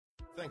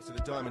Thanks to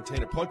the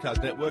Diamantina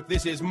Podcast Network,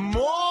 this is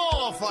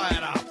More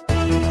Fired Up.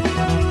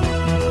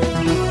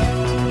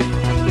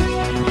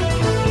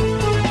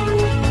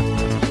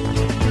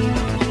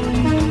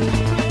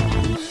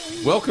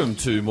 Welcome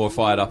to More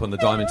Fired Up on the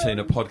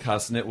Diamantina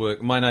Podcast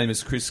Network. My name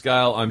is Chris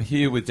Gale. I'm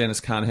here with Dennis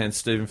Carnahan,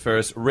 Stephen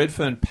Ferris,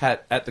 Redfern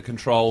Pat at the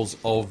controls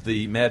of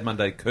the Mad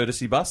Monday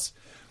courtesy bus.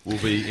 Will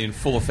be in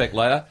full effect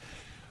later.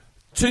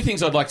 Two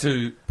things I'd like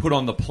to put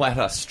on the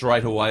platter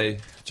straight away,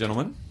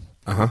 gentlemen.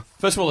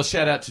 First of all, a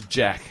shout out to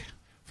Jack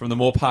from the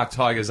Moore Park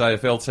Tigers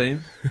AFL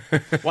team.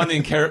 Won the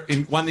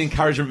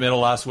encouragement medal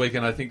last week,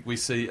 and I think we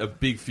see a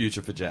big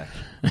future for Jack.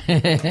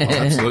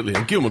 Absolutely.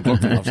 And Gil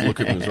McLaughlin loves to look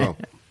at him as well.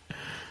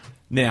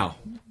 Now,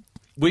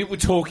 we were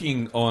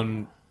talking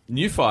on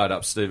New Fired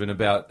Up, Stephen,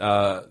 about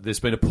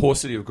there's been a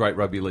paucity of great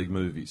rugby league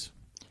movies.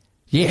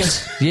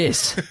 Yes.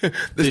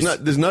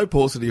 There's no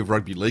paucity of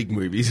rugby league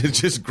movies. It's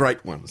just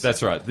great ones.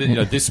 That's right.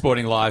 This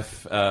Sporting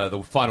Life,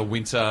 The Final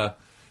Winter,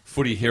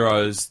 Footy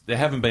Heroes, there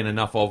haven't been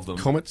enough of them.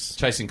 Comets.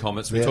 Chasing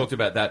Comets. We talked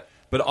about that.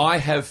 But I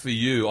have for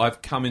you,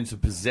 I've come into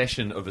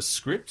possession of a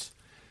script.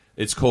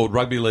 It's called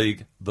Rugby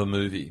League, the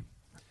Movie.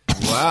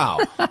 Wow.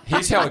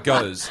 Here's how it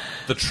goes.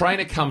 The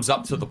trainer comes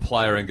up to the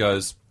player and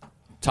goes,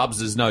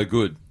 Tubbs is no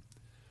good.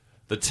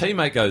 The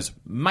teammate goes,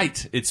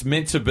 mate, it's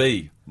meant to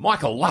be.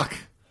 Michael Luck.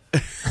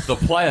 The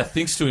player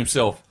thinks to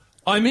himself,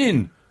 I'm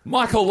in.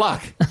 Michael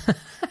Luck.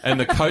 And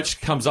the coach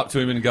comes up to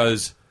him and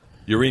goes,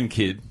 you're in,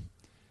 kid.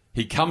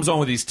 He comes on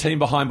with his team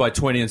behind by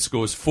 20 and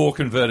scores 4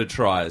 converted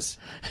tries.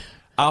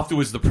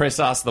 Afterwards, the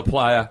press asks the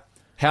player,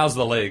 how's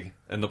the leg?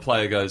 And the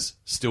player goes,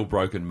 still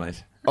broken,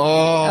 mate.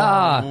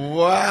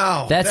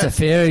 Wow. That's a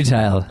fairy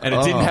tale. And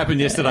it didn't happen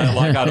yesterday at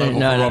Leichhardt Oval for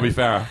Robbie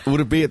Farah.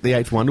 Would it be at the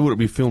Eighth Wonder? Would it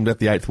be filmed at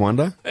the Eighth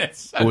Wonder?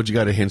 Yes. Or would you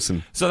go to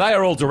Henson? So they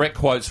are all direct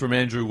quotes from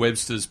Andrew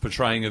Webster's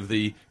portraying of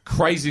the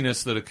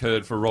craziness that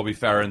occurred for Robbie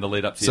Farah in the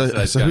lead up to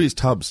yesterday's So game. who is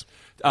Tubbs?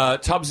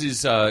 Tubbs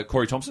is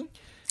Corey Thompson,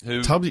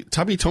 who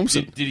Tubby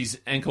Thompson. did his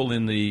ankle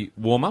in the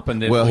warm-up, and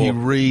Well, he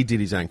therefore redid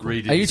his ankle.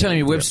 redid Are you his telling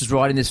me ankle. Webster's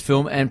right in this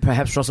film and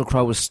perhaps Russell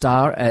Crowe will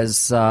star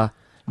as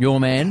your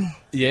man?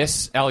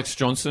 Yes, Alex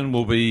Johnson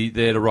will be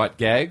there to write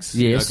gags.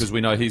 Yes. Because we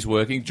know he's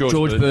working. George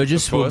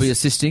Burgess of will course. be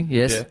assisting,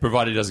 yes. Yeah,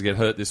 provided he doesn't get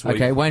hurt this week.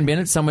 Okay, Wayne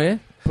Bennett somewhere?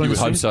 You would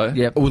hope so.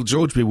 Yep. Will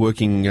George be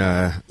working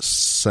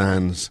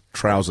sans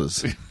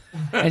trousers?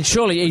 And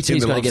surely E.T.'s In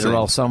the got to love get a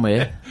role scene.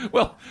 somewhere.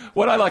 Well,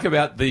 what I like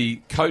about the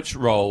coach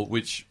role,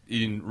 which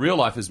in real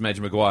life is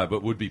Madge Maguire,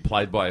 but would be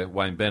played by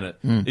Wayne Bennett,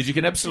 is you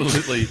can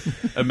absolutely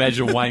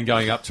imagine Wayne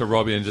going up to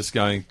Robbie and just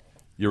going,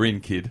 you're in,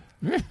 kid.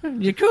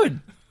 You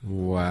could.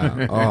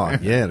 Wow. Oh,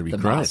 yeah, it'd be The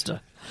great.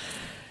 master.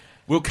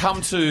 We'll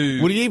come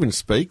to... Would he even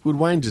speak? Would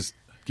Wayne just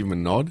give him a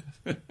nod?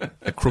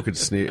 A crooked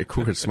sneer, a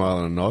crooked smile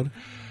and a nod?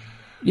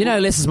 You know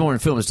less is more in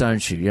films,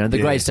 don't you? You know, the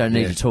Yeah, greats don't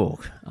need yeah. to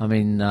talk. I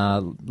mean,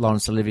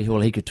 Lawrence Olivier,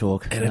 well, he could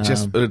talk. And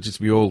it'd just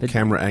be all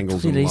camera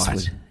angles and Clint light.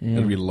 Eastwood, yeah.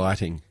 It'd be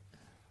lighting.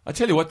 I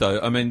tell you what, though,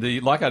 I mean,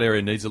 the Leichhardt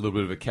area needs a little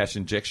bit of a cash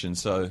injection,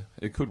 so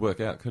it could work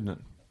out, couldn't it?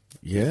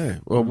 Yeah.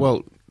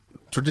 Well,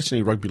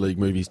 traditionally rugby league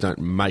movies don't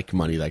make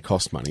money; they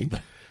cost money.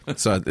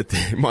 So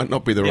it might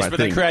not be the Yes, right but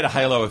thing. they create a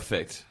halo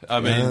effect. I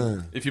mean,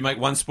 Yeah. if you make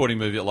one sporting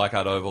movie at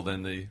Leichhardt Oval,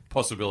 then the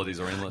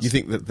possibilities are endless. You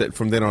think that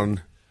from then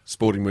on,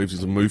 sporting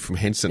movies will move from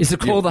Henson? Is it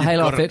called the You've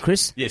Halo got Effect,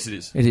 Chris? Yes, it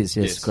is. It is,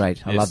 yes.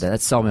 Great. I love that.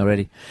 That's sold me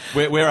already.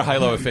 We're a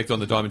halo effect on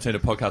the Diamantina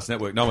Podcast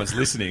Network. No one's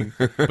listening,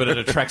 but it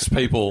attracts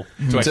people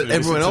to actually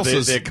everyone listen to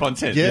else's- their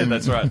content. Yeah. Yeah,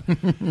 that's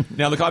right.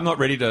 Now, look, I'm not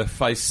ready to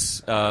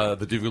face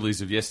the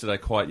difficulties of yesterday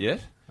quite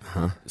yet.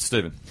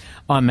 Stephen.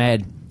 I'm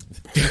mad.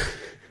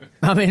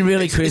 I mean,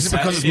 really, Chris. Is it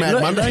because it's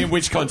Mad Monday? In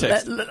which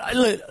context? Look,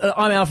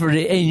 I'm Alfred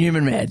E.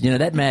 Newman mad,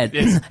 that mad.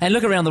 Yes. And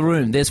look around the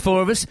room. There's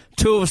 4 of us.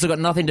 2 of us have got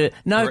nothing to...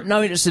 No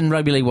interest in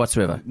rugby league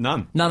whatsoever.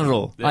 None. None at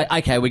all. Yeah.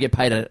 Okay, we get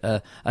paid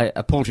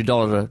a paltry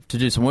dollar to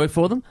do some work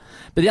for them.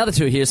 But the other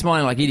 2 here are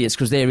smiling like idiots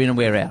because they're in and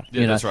we're out.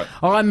 Yeah, that's right.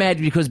 Oh, I'm mad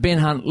because Ben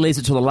Hunt leaves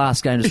it till the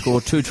last game to score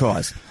 2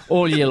 tries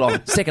all year long.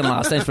 Second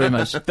last. Thanks very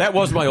much. That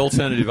was my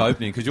alternative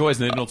opening, because you always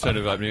need an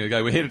alternative opening.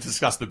 Okay, we're here to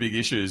discuss the big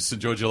issues,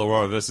 St George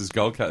Illawarra versus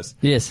Gold Coast.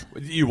 Yes.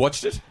 You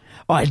watched it?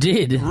 I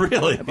did.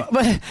 Really?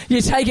 But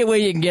you take it where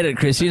you can get it,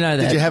 Chris. You know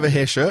that. Did you have a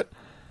hair shirt?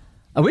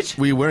 A which?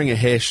 Were you wearing a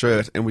hair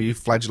shirt and were you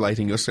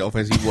flagellating yourself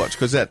as you watched?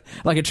 Because that...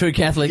 Like a true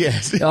Catholic?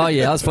 Yes. Oh,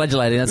 yeah, I was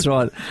flagellating, that's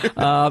right.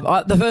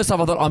 The first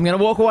time I thought, I'm going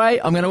to walk away.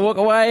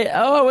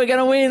 Oh, we're going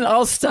to win.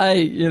 I'll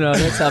stay.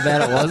 That's how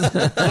bad it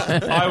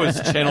was. I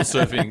was channel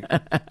surfing,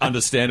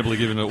 understandably,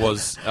 given it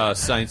was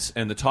Saints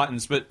and the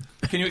Titans. But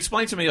can you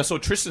explain to me, I saw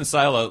Tristan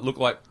Saylor look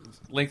like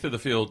length of the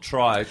field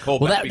try, call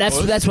Well, back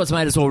that's what's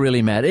made us all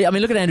really mad. I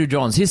mean, look at Andrew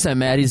Johns. He's so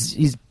mad.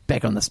 He's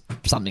back on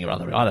something or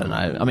other. I don't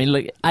know. I mean,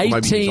 look, maybe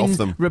he's 18 off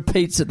them.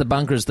 repeats at the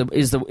bunker is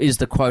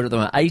the quote at the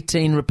moment.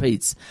 18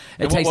 repeats.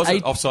 And what was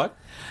it, offside?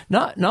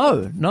 No.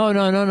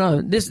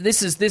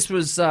 This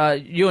was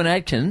Ewan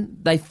Atkin.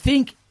 They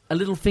think a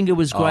little finger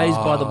was grazed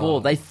by the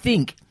ball. They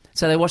think.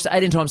 So they watched it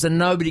 18 times, and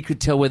nobody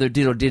could tell whether it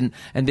did or didn't.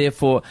 And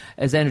therefore,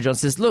 as Andrew John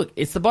says, look,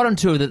 it's the bottom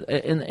two of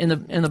in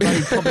the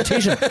bloody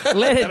competition.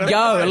 Let it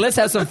go and let's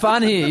have some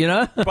fun here. You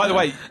know. By the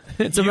way,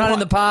 it's a run in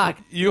the park.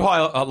 You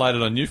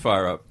highlighted on New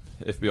Fire Up,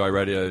 FBI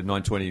Radio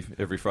 920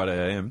 every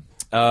Friday AM,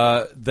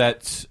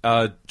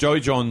 that Joey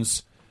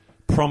Johns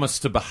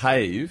promised to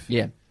behave.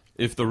 Yeah.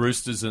 If the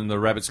Roosters and the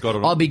Rabbits got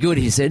it, I'll be good,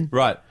 he said.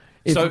 Right.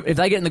 If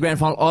they get in the grand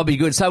final, I'll be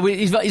good. So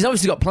he's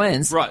obviously got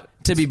plans, right,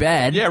 to be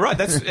bad. Yeah, right.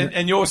 That's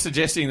and you're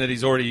suggesting that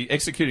he's already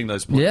executing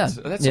those plans.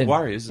 Yeah, that's a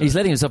worry, isn't it? He's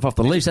letting himself off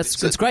the leash.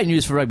 That's great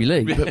news for rugby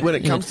league. But when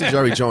it comes to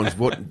Joey Johns,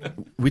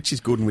 which is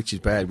good and which is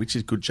bad? Which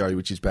is good, Joey?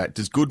 Which is bad?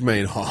 Does good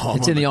mean?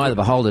 It's in the eye of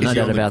the beholder. No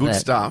doubt about good that.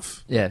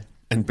 Stuff. Yeah.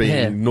 And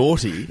being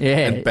naughty,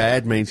 and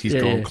bad means he's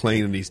gone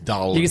clean and he's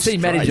dull. You can see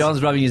Matty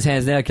Johns rubbing his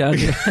hands now, can't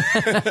you?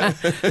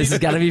 This is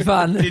going to be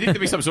fun. Do you think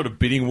there'll be some sort of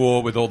bidding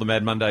war with all the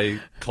Mad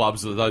Monday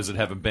clubs, those that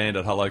haven't banned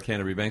at Hello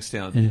Canterbury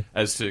Bankstown,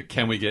 as to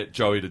can we get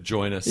Joey to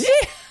join us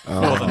for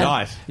the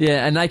night?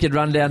 Yeah, a naked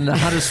run down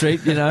Hunter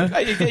Street, you know.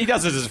 He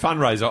does it as a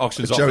fundraiser,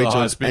 auctions off Joey the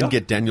Johns, and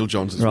get Daniel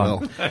Johns as well.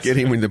 Get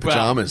him in the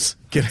pyjamas.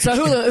 So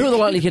who are the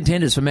likely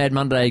contenders for Mad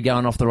Monday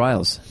going off the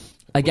rails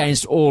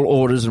against all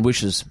orders and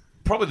wishes?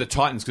 Probably the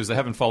Titans, because they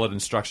haven't followed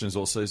instructions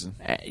all season.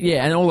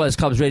 And all those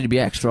clubs ready to be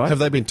axed, right? Have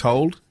they been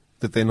told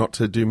that they're not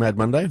to do Mad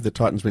Monday? Have the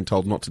Titans been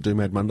told not to do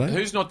Mad Monday?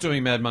 Who's not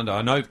doing Mad Monday?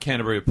 I know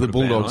Canterbury have put the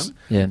Bulldogs. A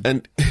ban on. Yeah.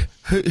 And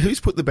who's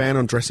put the ban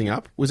on dressing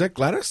up? Was that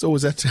Gladys or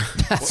was that...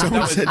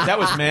 that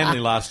was Manly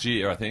last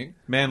year, I think.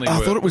 Manly.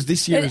 I thought it was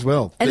this year as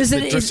well. And is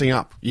it dressing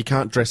up? You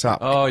can't dress up.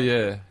 Oh,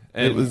 yeah.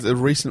 And it was the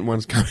recent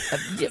ones coming.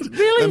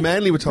 Really? The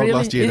Manly were told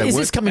last year. Is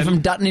this coming from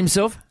Dutton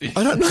himself?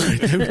 I don't know.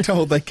 They were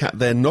told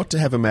they're not to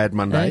have a Mad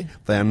Monday.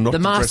 They are not the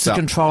to dress master up.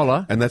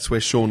 Controller. And that's where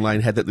Sean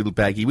Lane had that little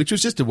baggie, which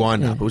was just a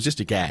wind-up. It was just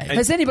a gag.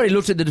 Has anybody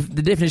looked at the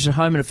definition of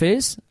home and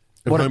affairs?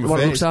 What it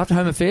looks after,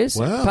 Home Affairs?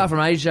 Wow. Apart from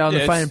Asia and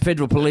the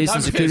Federal Police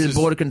and Security and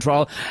Border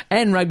Control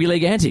and Rugby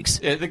League antics.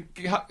 Yeah, the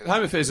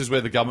Home Affairs is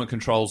where the government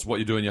controls what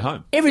you do in your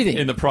home. Everything.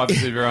 In the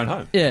privacy of your own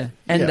home. Yeah,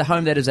 and the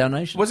home that is our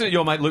nation. Wasn't it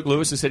your mate Luke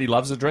Lewis who said he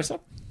loves a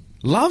dress-up?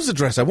 Loves a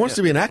dresser, wants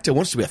to be an actor,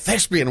 wants to be a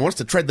thespian, wants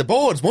to tread the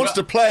boards, wants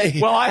to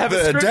play I have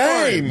a script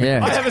dame. for him.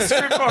 Yeah. I have a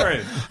script for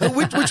him.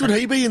 Which would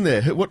he be in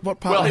there? What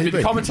part Well, would he'd he be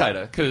the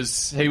commentator,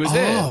 because he was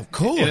there. Oh, of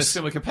course. In a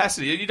similar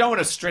capacity. You don't want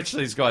to stretch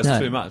these guys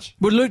too much.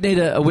 Would Luke need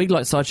a wig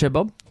like Sideshow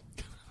Bob?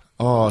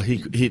 Oh,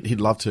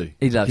 he'd love to.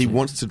 He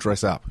wants to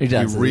dress up. He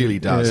does. He really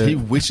does. Yeah. He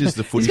wishes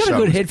the footy He's got a show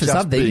good was head for just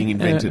something. being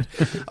invented.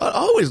 I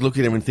always look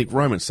at him and think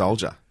Roman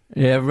soldier.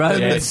 Yeah,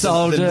 Roman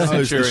soldier, The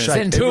nose, the shape,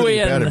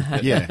 everything about Centurion. him.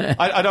 Yeah.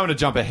 I don't want to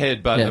jump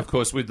ahead, but of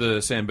course, with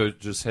the Sam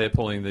Burgess hair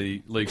pulling,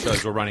 the league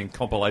shows were running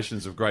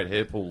compilations of great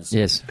hair pulls.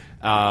 Yes.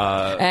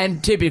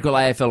 And typical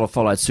AFL have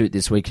followed suit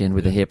this weekend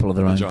with a hair pull of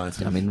their own.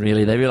 Giants. I mean,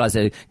 really, they realise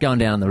they're going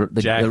down the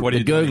Jack, what are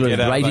you doing to Google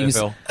get out of ratings.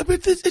 AFL?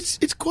 But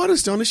it's quite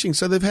astonishing.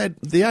 So they've had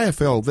the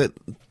AFL that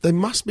they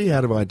must be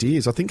out of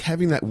ideas. I think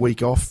having that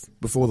week off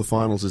before the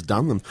finals has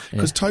done them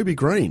because Toby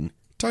Green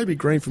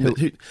from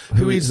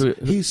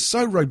he's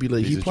so rugby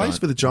league. He plays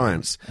for the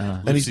Giants,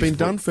 and he's been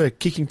done for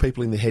kicking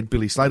people in the head,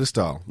 Billy Slater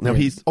style. Now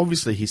he's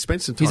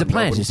spent some time. He's a plant,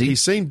 Melbourne. is he?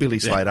 He's seen Billy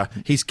Slater.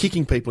 He's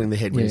kicking people in the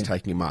head when he's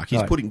taking a mark.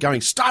 He's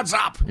going studs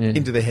up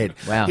into the head.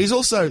 Wow. He's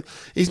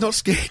not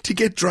scared to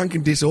get drunk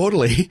and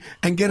disorderly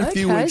and get a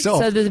few weeks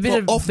off. So there's a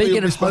bit of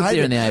beacon of hope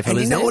there in the AFL. And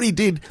you know there? what he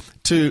did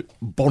to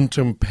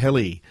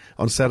Bontempelli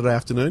on Saturday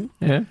afternoon?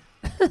 Yeah.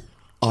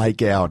 Eye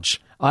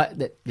gouge.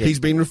 He's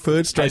been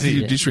referred straight to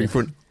the judiciary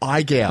for an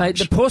eye gouge. Mate,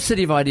 the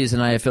paucity of ideas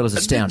in AFL is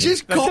astounding.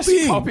 Just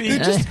copying. They're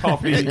just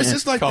copying. It's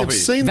just like Copy. they've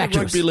seen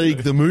Vacuous. the Rugby League,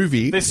 the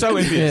movie. They're so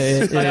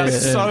envious. They are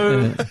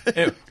so...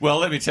 Well,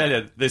 let me tell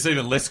you, there's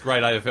even less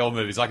great AFL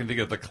movies. I can think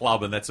of The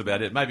Club, and that's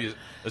about it. Maybe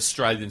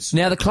Australian...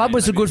 Now, The Club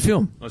was a good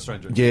film.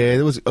 Australian. Yeah,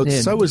 there was.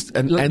 So was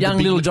and young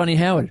little Johnny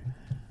Howard.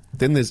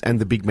 Then there's And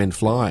the Big Men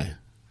Fly.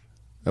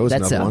 That was That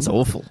another sounds one.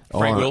 awful.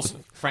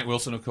 Frank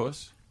Wilson, of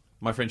course.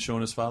 My friend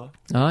Shauna's father.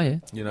 Oh, yeah.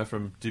 You know,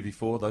 from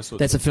DB4, those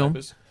sorts That's of a film?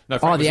 papers. No,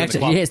 Frank The was in actor.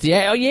 Club. Yes.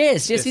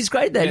 Yes, he's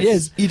great then.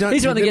 Yes. You don't.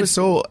 He's You the one that never gets...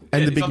 saw And the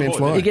he's Big on Men board,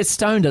 Fly. He gets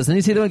stoned, doesn't he?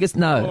 Is he the one that gets...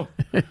 No.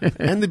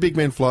 And the Big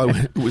Men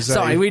Fly was.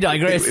 Sorry, we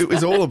digress. It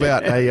was all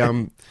about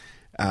a.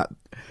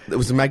 It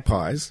was the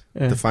Magpies,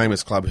 the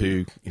famous club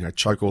who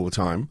choke all the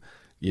time.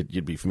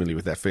 You'd be familiar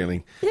with that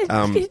feeling.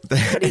 They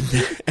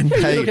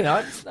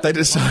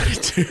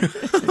decided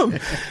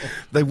to.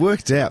 They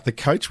worked out. The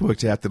coach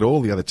worked out that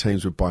all the other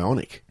teams were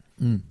bionic.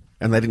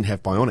 And they didn't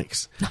have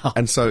bionics.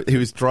 And so he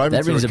was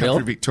driving through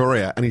country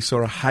Victoria and he saw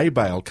a hay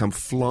bale come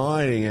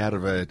flying out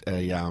of a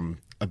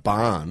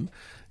barn,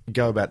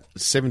 go about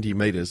 70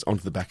 metres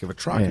onto the back of a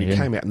truck. And he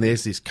came out and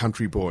there's this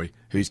country boy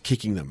who's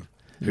kicking them,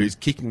 who's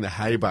kicking the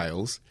hay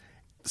bales.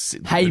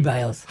 Hay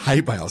bales.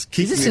 Hay bales.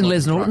 Is this in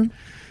Les Norton?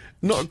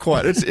 Not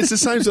quite. It's the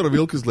same sort of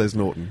ilk as Les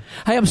Norton.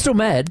 Hey, I'm still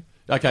mad.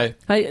 Okay.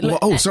 Hey,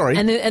 sorry.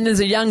 And there's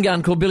a young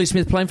gun called Billy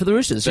Smith playing for the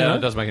Roosters.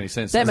 That doesn't make any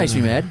sense. That makes me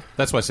mad.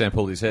 That's why Sam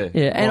pulled his hair.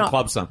 Yeah,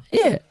 Club son.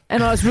 Yeah,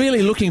 And I was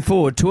really looking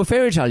forward to a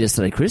fairy tale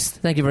yesterday, Chris.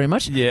 Thank you very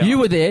much. Yeah. You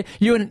were there.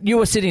 You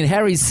were sitting in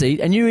Harry's seat,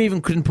 and you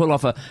even couldn't pull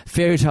off a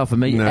fairy tale for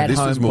me at this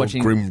home was more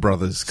watching Grimm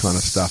Brothers kind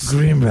of stuff.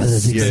 Grimm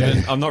Brothers,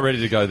 exactly. I'm not ready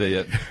to go there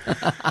yet.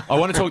 I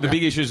want to talk the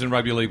big issues in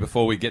rugby league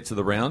before we get to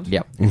the round.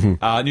 Yep.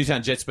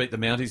 Newtown Jets beat the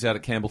Mounties out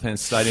at Campbelltown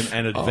Stadium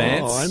and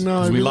advance. Oh, I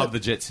know. We love the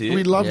Jets here.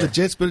 We love the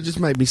Jets, but it just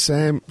made me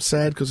sad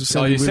because of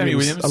Sammy Williams. Sammy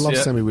Williams. I love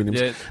Yeah. Sammy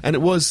Williams. Yeah. And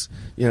it was,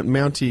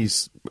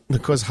 Mounties,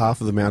 because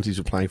half of the Mounties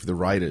were playing for the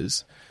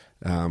Raiders,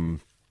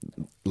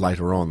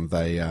 later on,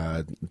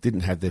 they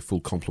didn't have their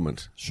full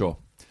complement. Sure.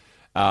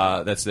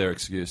 That's their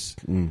excuse.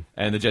 And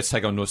the Jets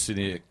take on North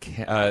Sydney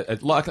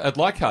at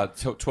Leichhardt,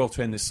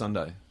 12:10 this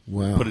Sunday.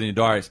 Wow. Put it in your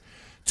diaries.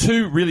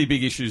 Two really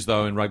big issues,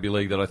 though, in rugby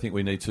league that I think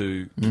we need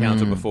to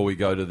counter before we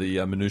go to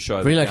the minutiae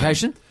of the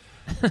Relocation?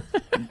 game.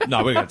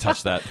 No, we're going to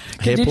touch that.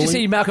 Did you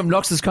see Malcolm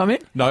Knox's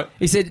comment? No.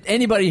 He said,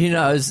 anybody who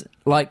knows,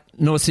 like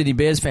North Sydney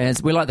Bears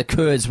fans, we're like the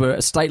Kurds, we're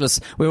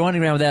stateless, we're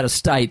wandering around without a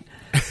state,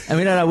 and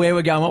we don't know where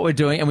we're going, what we're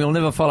doing, and we'll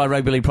never follow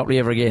rugby league properly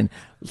ever again.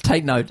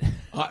 Take note.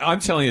 I'm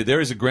telling you, there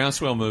is a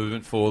groundswell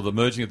movement for the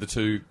merging of the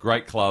two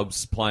great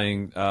clubs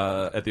playing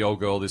at the Old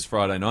Girl this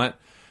Friday night.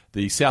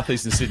 The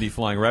Southeastern Sydney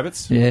Flying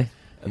Rabbits. Yeah.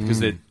 Because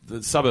the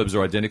suburbs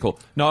are identical.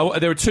 No,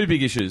 there are two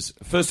big issues.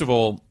 First of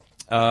all,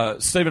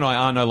 Steve and I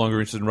are no longer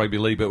interested in rugby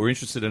league, but we're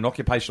interested in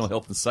occupational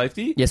health and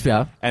safety. Yes, we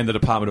are. And the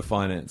Department of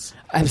Finance.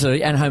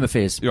 Absolutely, and Home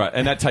Affairs. Right,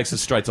 and that takes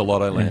us straight to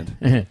Lotto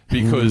Land.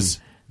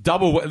 Because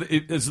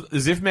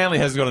as if Manly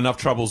hasn't got enough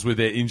troubles with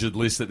their injured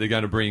list that they're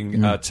going to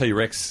bring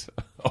T-Rex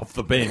off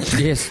the bench.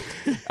 Yes.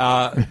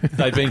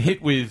 They've been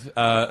hit with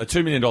a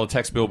 $2 million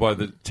tax bill by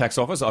the tax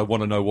office. I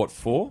want to know what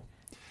for.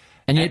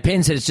 And yet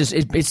Penn said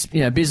it's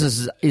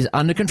business is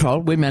under control.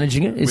 We're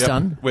managing it. It's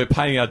done. We're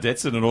paying our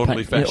debts in an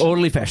orderly fashion. In an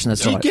orderly fashion,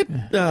 that's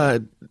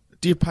right.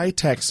 Do you pay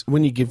tax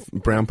when you give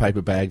brown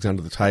paper bags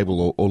under the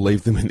table or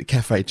leave them in the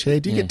cafe chair?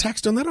 Do you get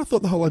taxed on that? I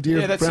thought the whole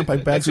idea of brown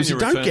paper bags was you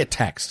don't get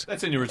taxed.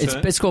 That's in your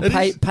return. It's called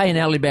pay in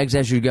hourly bags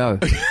as you go.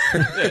 Look,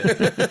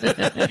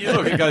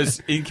 it goes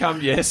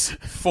income, yes.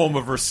 Form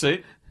of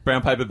receipt.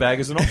 Brown paper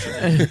bag is an option.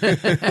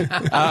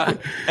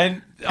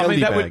 And I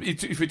mean, that would,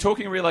 if we're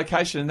talking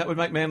relocation, that would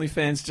make Manly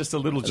fans just a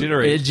little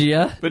jittery.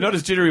 Edgier. But not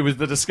as jittery with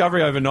the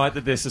discovery overnight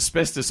that there's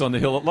asbestos on the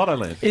hill at Lotto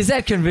Land. Is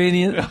that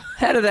convenient?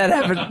 How did that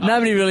happen?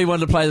 Nobody really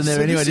wanted to play them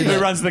there anyway, did they? Who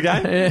runs the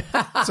game?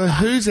 Yeah. So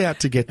who's out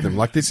to get them?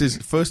 Like, this is,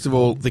 first of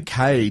all, the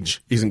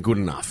cage isn't good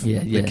enough. Yeah.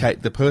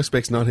 The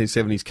Perspex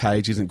 1970s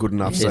cage isn't good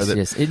enough.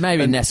 Yes. It may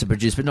be NASA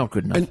produced, but not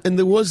good enough. And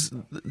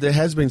there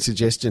has been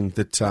suggestion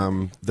that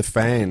the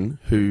fan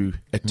who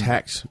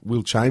attacked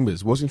Will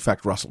Chambers was in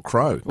fact Russell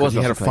Crowe. Because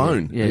he had a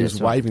phone. Yeah, he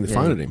was waving the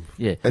phone at him.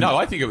 Yeah. No,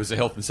 I think it was the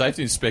health and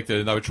safety inspector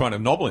and they were trying to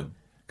nobble him.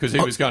 Because he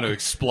was going to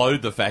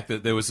explode the fact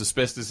that there was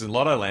asbestos in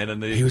Lotto Land.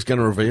 And he was going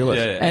to reveal it.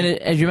 Yeah. And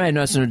as you may have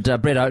noticed,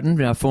 Brett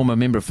Oaten, our former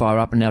member of Fire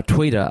Up and now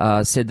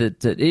tweeter, said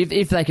that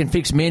if they can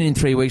fix men in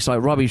 3 weeks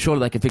like Robbie,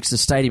 surely they can fix the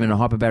stadium in a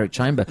hyperbaric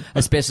chamber.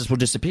 Asbestos will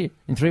disappear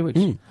in 3 weeks.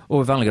 Or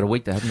we've only got a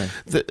week there, haven't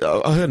they?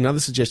 I heard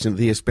another suggestion that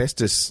the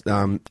asbestos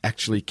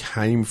actually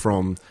came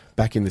from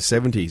back in the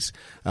 70s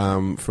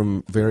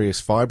from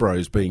various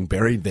fibros being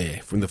buried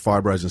there from the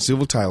Fibros and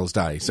Silvertails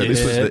day. So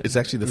it's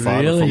actually the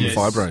fibre from the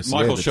Fibros.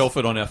 Michael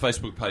Shelford on our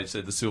Facebook page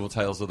said the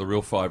Silvertails are the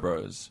real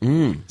Fibros.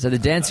 So they're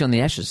dancing on the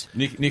ashes.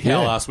 Nick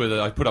Howell asked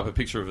whether I put up a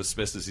picture of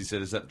asbestos. He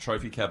said, "Is that the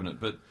trophy cabinet?"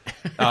 But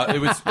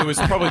it was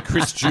probably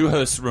Chris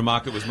Dewhurst's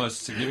remark that was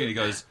most significant. He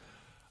goes,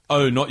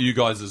 "Oh, not you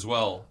guys as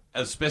well.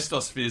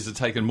 Asbestos fears are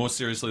taken more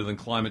seriously than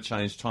climate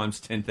change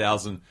times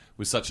 10,000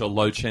 with such a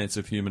low chance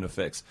of human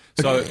effects."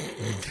 So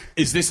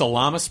is this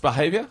alarmist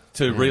behaviour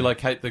to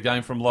relocate the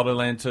game from Lotto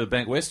Land to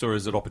Bankwest, or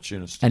is it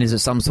opportunist? And is it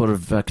some sort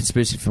of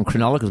conspiracy from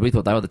Cronulla? Because we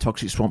thought they were the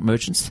toxic swamp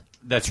merchants.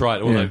 That's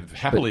right. Well, they've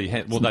happily...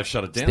 they've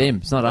shut it down. It's them.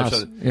 It's not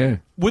us. Yeah.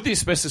 Would the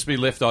asbestos be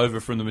left over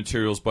from the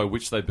materials by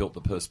which they built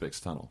the Perspex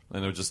tunnel?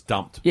 And they were just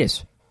dumped?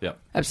 Yes. Yeah.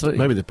 Absolutely.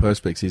 Maybe the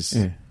Perspex is...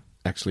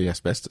 actually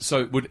asbestos.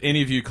 So would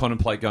any of you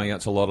contemplate going out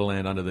to Lotto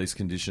Land under these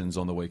conditions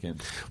on the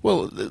weekend?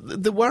 Well,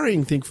 the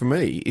worrying thing for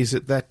me is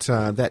that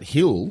that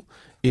hill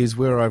is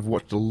where I've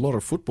watched a lot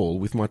of football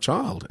with my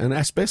child. And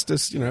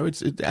asbestos,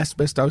 it's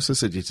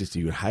asbestosis. It's just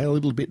you inhale a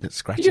little bit and it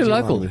scratches You're your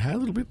local. lung. Inhale a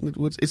little bit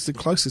and it's the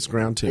closest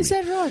ground to me. Is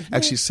that right?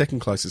 Actually,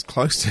 second closest.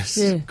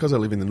 Because I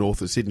live in the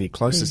north of Sydney,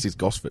 closest is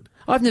Gosford.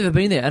 I've never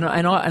been there, and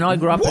I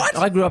grew up. What?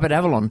 I grew up at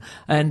Avalon,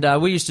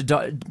 and we used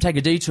to take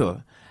a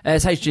detour.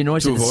 As HG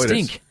Noise said, the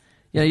stink. It.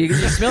 You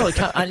smell it,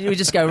 and you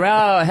just go,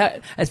 wow,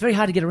 it's very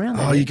hard to get around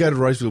there. Oh, you go to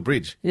Roseville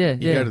Bridge. Yeah.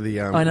 You go to the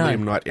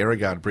William Knight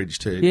Errogard Bridge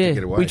to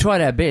get away. We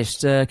tried our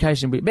best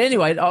occasionally. But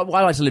anyway, I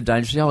like to live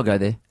dangerously. I'll go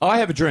there. I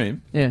have a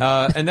dream,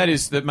 Yeah. And that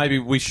is that maybe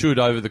we should,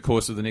 over the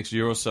course of the next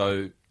year or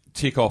so,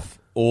 tick off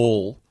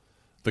all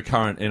the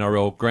current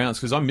NRL grounds,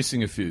 because I'm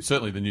missing a few.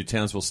 Certainly the new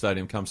Townsville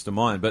Stadium comes to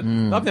mind, but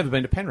I've never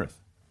been to Penrith.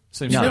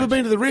 You've never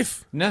been to the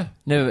Riff? No.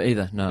 Never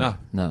either.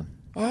 No.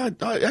 I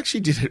actually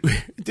did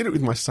it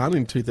with my son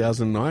in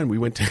 2009. We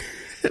went to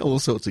all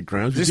sorts of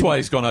grounds. This is why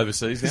he's gone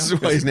overseas now? This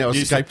is why he's now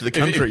escaped the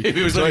country. If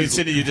he was living in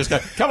Sydney, you just go,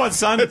 come on,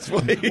 son.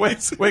 We're going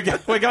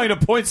to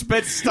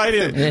PointsBet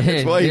Stadium.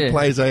 That's why he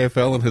plays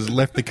AFL and has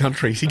left the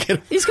country.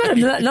 He's got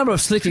a number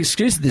of slick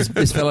excuses,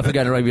 this fella, for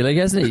going to rugby league,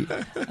 hasn't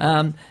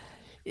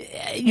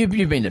he?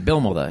 You've been to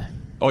Belmore, though.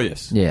 Oh,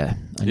 yes. Yeah.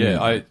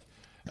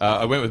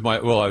 I went with I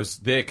was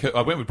there.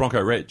 I went with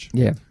Bronco Reg.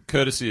 Yeah.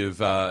 Courtesy of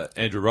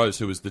Andrew Rose,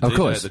 who was the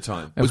DJ at the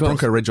time. Was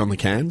Bronco Reg on the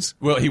cans?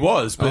 Well, he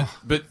was, but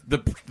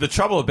the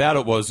trouble about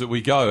it was that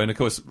we go, and of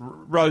course,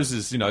 Rose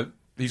is,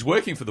 he's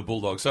working for the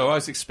Bulldogs, so I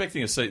was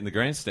expecting a seat in the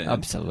grandstand.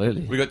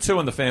 Absolutely. We got two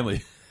on the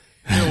family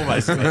hill,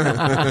 basically.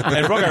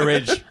 And Bronco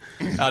Reg,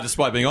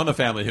 despite being on the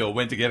family hill,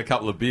 went to get a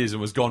couple of beers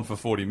and was gone for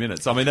 40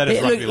 minutes. I mean, that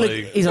is rugby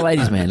league. He's a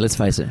ladies' man, let's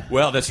face it.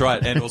 Well, that's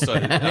right. And also...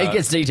 he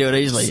gets detailed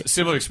easily.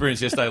 Similar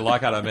experience yesterday,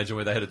 Leichhardt, I imagine,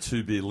 where they had a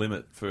 2-beer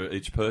limit for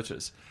each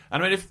purchase.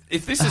 And I mean,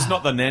 if this is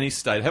not the nanny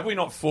state, have we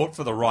not fought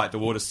for the right to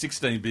order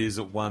 16 beers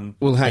at one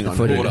Well, hang on.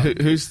 order?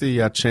 Who's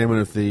the chairman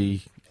of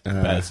the...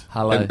 Baz.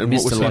 Hello, and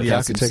what was he the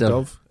architect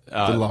of?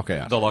 The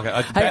lockout. The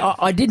lockout. Hey,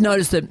 I did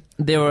notice that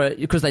there were,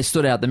 because they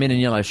stood out, the men in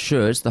yellow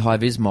shirts, the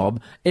high-vis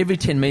mob, every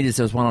 10 metres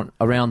there was one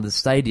around the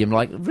stadium.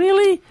 Like,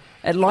 really?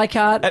 At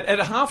Leichhardt? At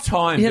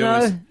half-time,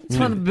 it's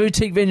one of the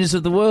boutique venues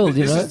of the world,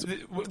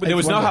 there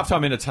was no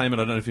half-time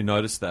entertainment. I don't know if you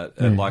noticed that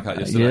at Leichhardt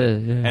yesterday.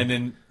 Yeah. And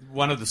then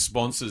one of the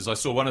sponsors, I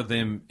saw one of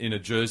them in a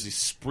jersey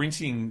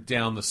sprinting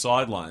down the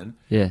sideline,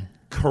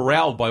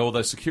 corralled by all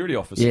those security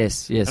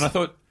officers. Yes. And I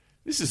thought,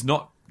 this is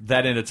not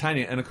that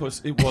entertaining, and of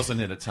course it wasn't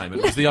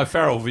entertainment. It was the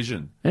O'Farrell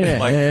vision.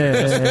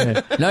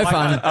 No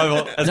fun,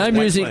 no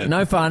music,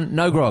 no fun,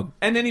 no grog.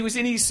 And then he was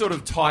in his sort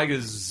of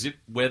Tigers zip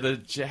weather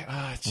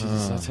jacket.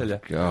 Jesus, I tell you.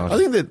 God. I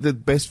think that the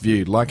best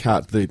view,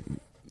 Leichhardt, the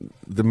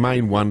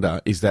main wonder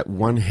is that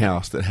one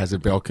house that has a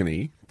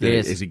balcony.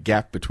 There's a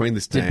gap between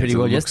the stands. Did pretty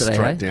well and yesterday.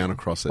 Straight down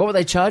across it. What were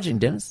they charging,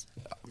 Dennis?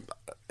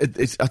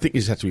 I think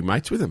you just have to be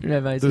mates with them. Yeah,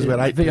 mates, There's about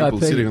 8 VIP.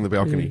 people sitting on the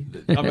balcony.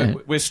 I mean,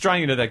 we're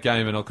straying into that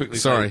game, and I'll quickly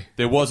say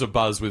there was a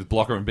buzz with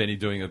Blocker and Benny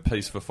doing a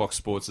piece for Fox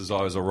Sports as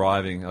I was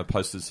arriving. I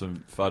posted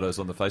some photos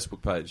on the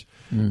Facebook page.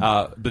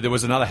 But there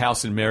was another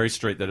house in Mary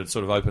Street that had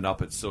sort of opened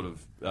up its sort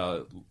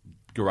of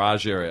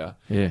garage area,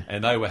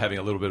 and they were having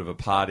a little bit of a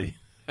party.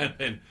 And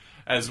then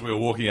as we were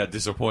walking out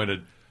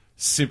disappointed,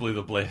 Simply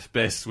the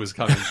Best was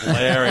coming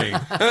blaring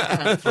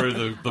through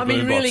the I mean,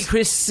 boombox. really,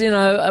 Chris,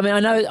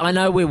 I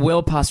know we're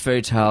well past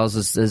fairy tales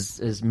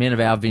as men of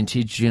our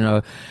vintage,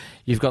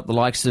 You've got the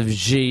likes of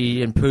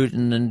Xi and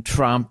Putin and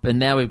Trump, and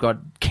now we've got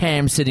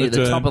Cam sitting at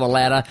the top of the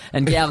ladder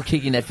and Gal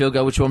kicking that field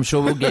goal, which I'm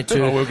sure we'll get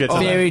to. We'll get to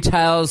fairy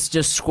tales,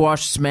 just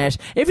squash, smash.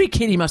 Every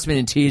kiddie must have been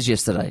in tears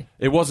yesterday.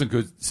 It wasn't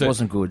good. It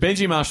wasn't good.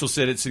 Benji Marshall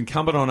said it's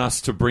incumbent on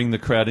us to bring the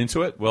crowd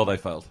into it. Well, they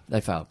failed. They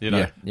failed.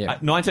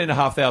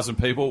 19,500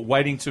 people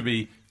waiting to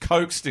be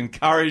coaxed,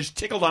 encouraged,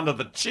 tickled under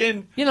the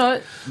chin.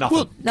 Nothing.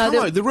 Well,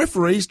 the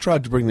referees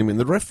tried to bring them in.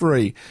 The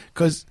referee,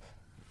 because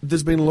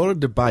there's been a lot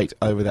of debate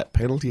over that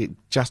penalty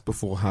just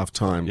before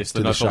half-time. Yes, the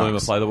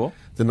Nofaluma play the ball.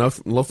 The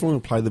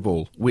Nofaluma play the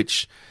ball,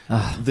 which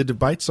the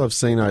debates I've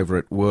seen over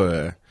it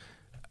were,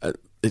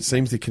 it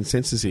seems the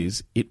consensus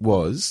is it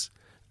was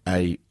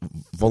a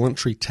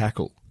voluntary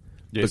tackle.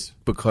 Yes.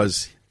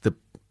 Because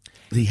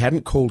he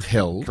hadn't called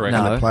held Correct.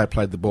 and the player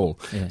played the ball.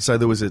 Yeah. So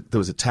there was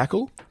a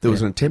tackle, there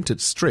was an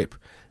attempted strip,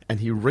 and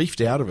he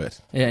reefed out of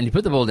it. Yeah, and he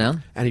put the ball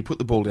down. And played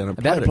it.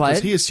 Because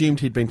he assumed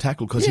he'd been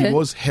tackled because he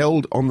was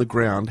held on the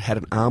ground, had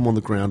an arm on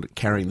the ground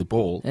carrying the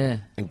ball,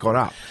 and got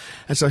up.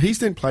 And so he's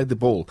then played the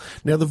ball.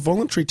 Now, the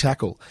voluntary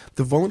tackle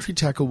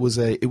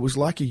was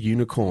like a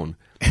unicorn.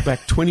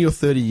 Back 20 or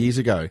 30 years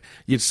ago,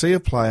 you'd see a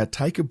player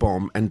take a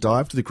bomb and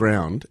dive to the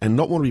ground and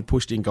not want to be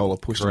pushed in goal or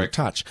pushed in a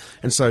touch.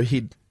 And so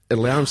he'd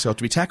allow himself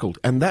to be tackled,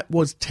 and that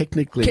was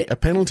technically a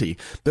penalty.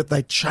 But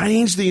they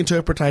changed the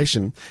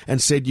interpretation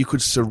and said you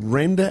could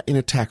surrender in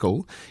a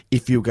tackle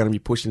if you were going to be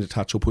pushed into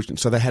touch or pushed in.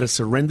 So they had a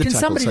surrender tackle. Can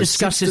somebody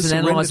discuss this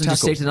and analyse and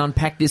dissect and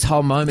unpack this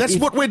whole moment? That's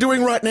what we're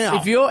doing right now.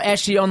 If you're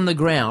actually on the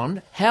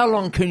ground, how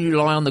long can you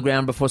lie on the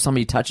ground before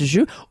somebody touches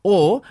you?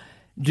 Or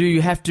do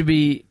you have to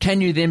be...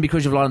 Can you then,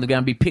 because you've lied on the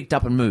ground, be picked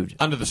up and moved?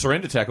 Under the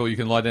surrender tackle, you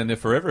can lie down there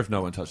forever if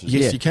no one touches you.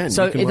 Yes, you can.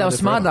 So if they were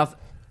smart enough,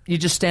 you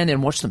just stand there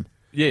and watch them.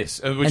 Yes.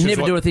 And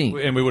never do a thing.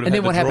 And we would have and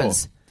had then what the draw.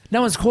 happens? No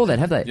one's called that,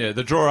 have they? Yeah,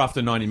 the draw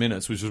after 90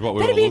 minutes, which is what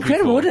we were all looking for.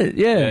 That'd be incredible, wouldn't it?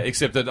 Yeah.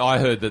 Except that I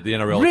heard that the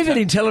NRL...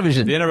 Riveting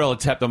television. The NRL had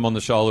tapped them on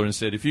the shoulder and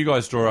said, if you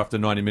guys draw after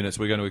 90 minutes,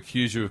 we're going to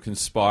accuse you of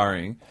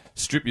conspiring,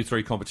 strip you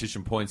 3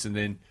 competition points, and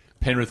then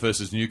Penrith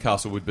versus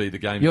Newcastle would be the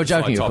game. You're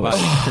joking, of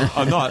course.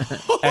 I'm not.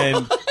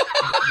 And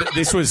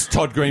this was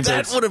Todd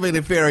Greenberg's... That would have been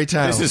a fairy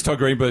tale. This is Todd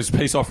Greenberg's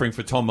peace offering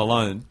for Tom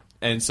Malone.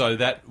 And so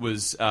that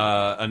was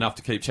enough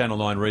to keep Channel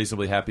 9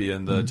 reasonably happy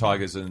and the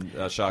Tigers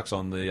and Sharks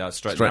on the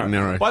straight and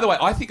narrow. By the way,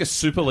 I think a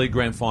Super League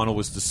grand final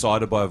was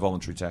decided by a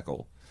voluntary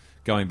tackle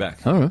going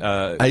back.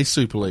 A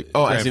Super League.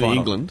 As in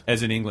England.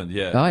 As in England,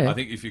 yeah. Oh, yeah. I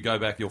think if you go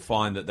back, you'll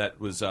find that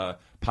was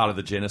part of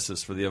the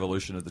genesis for the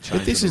evolution of the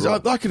change. But this is,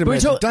 I can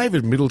imagine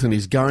David Middleton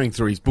is going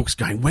through his books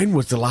going, when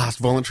was the last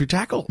voluntary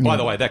tackle? By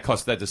the way, that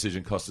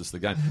decision cost us the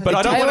game. But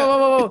I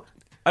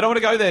don't want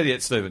to go there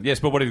yet, Stephen. Yes,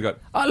 but what have you got?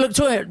 Look,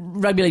 talking about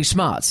rugby league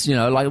smarts,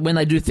 like when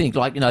they do think,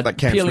 like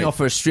peeling Smith. off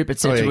for a strip,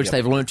 etc., which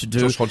they've learned to do.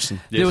 Josh Hodgson.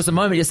 There was a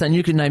moment yesterday, and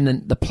you can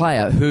name the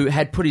player who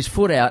had put his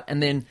foot out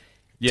and then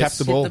tapped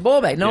the ball. Hit the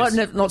ball back. No,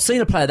 I've not seen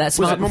a player that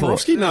smart before.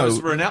 Was it Momorowski? No. It was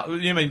Ronaldo.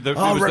 You mean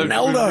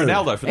Ronaldo.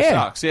 Ronaldo for the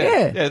Sharks.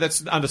 Yeah,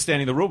 that's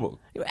understanding the rule book.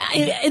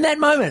 In that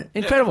moment.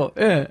 Incredible.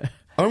 Yeah.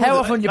 How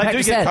often you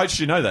practice that? They do get that? coached,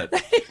 you know that.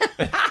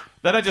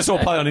 They don't just all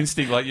play on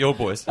instinct like your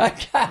boys.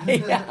 Okay. I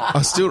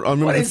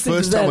remember the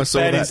first time I saw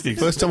that.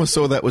 First time I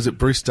saw that was at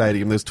Bruce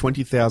Stadium. There's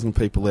 20,000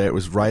 people there. It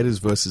was Raiders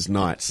versus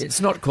Knights.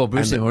 It's not called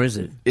Bruce anymore, is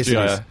it? Yes, it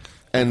is.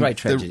 And great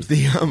tragedy.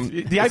 The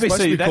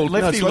ABC, that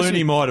lefty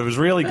loony mitre has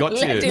really got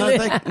to you.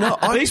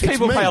 These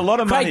people pay a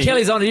lot of money. Craig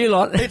Kelly's on to you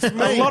lot. It's a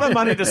lot of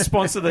money to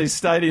sponsor these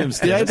stadiums.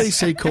 The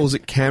ABC calls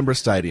it Canberra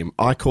Stadium.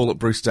 I call it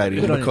Bruce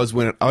Stadium because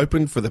when it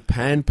opened for the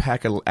Pan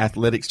Pac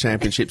Athletics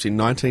Championships in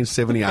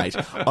 1978,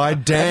 I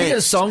danced Have you got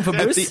a song for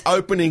Bruce? at the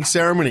opening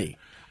ceremony.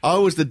 I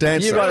was the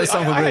dancer. You write a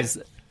song for Bruce.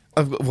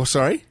 Well,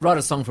 sorry? Write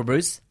a song for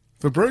Bruce.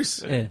 For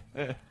Bruce? Yeah.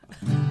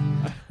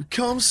 We've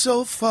come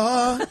so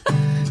far,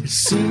 it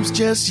seems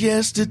just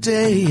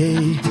yesterday.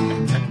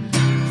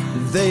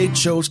 They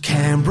chose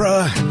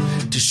Canberra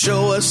to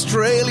show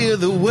Australia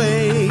the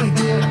way.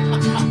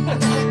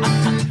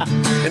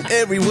 And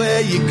everywhere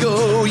you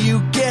go,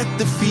 you get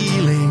the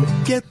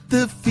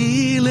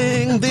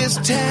feeling this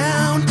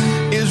town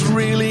is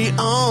really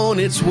on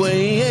its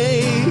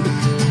way.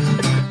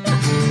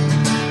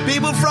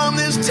 People from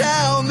this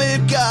town,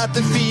 they've got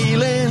the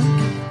feeling.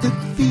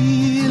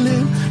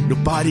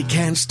 Nobody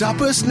can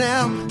stop us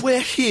now. We're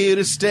here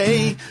to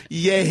stay.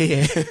 Yeah.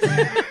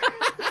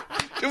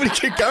 You want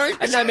to keep going?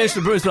 I know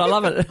Mr. Bruce, but I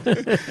love it.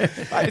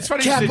 It's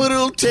funny.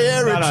 Capital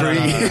Territory.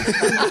 No.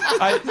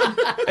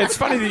 It's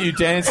funny that you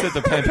danced at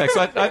the Pan Pacs.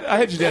 I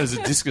had you down as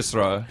a discus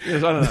thrower. I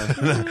don't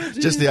know.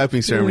 Just the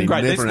opening ceremony.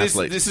 Great. Never an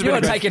athlete. You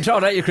want to take control,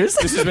 don't you, Chris?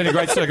 This has been a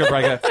great circuit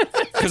breaker.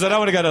 Because I don't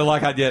want to go to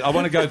Leichhardt yet. I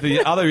want to go to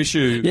the other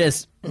issue.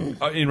 Yes.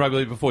 In rugby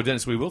league before,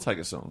 Dennis, we will take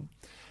a song.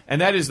 And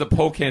that is that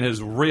Paul Kent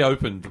has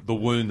reopened the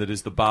wound that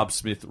is the Barb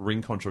Smith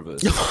ring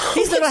controversy.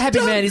 He's not a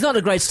happy man. He's not in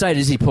a great state,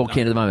 is he, Paul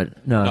Kent, at the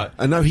moment? No.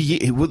 No,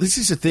 well, this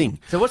is the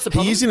thing. So what's the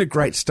problem? He is in a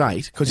great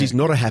state because he's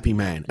not a happy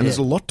man. And there's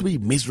a lot to be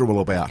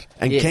miserable about.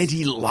 And Kent,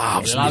 he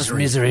loves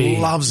misery.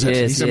 Loves it.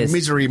 He's a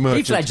misery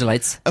merchant. He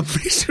flagellates. A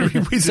misery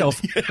wizard.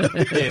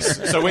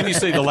 Yes. So when you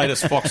see the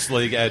latest Fox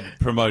League ad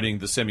promoting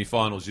the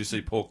semi-finals, you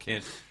see Paul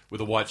Kent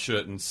with a white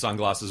shirt and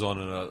sunglasses on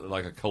and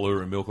a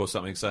Kahlua and milk or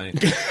something saying,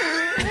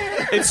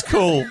 "It's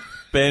cool,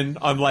 Ben,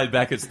 I'm laid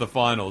back, it's the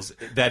finals."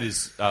 That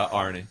is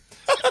irony.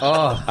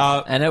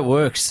 And it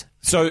works.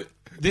 So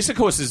this, of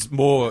course, is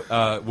more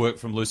work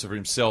from Lucifer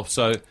himself.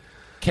 So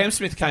Cam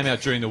Smith came out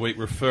during the week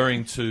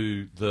referring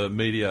to the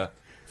media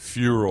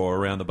furor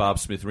around the Barb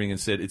Smith ring and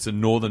said it's a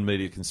northern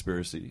media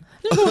conspiracy.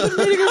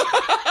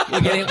 We're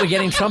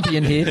getting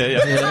Trumpian here.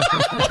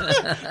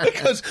 Yeah.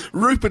 Because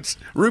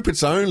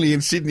Rupert's only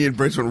in Sydney and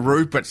Brisbane.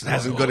 Rupert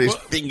hasn't got his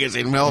fingers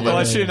in Melbourne. Well,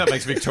 I assume that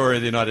makes Victoria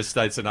the United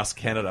States and us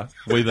Canada,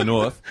 we the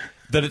North.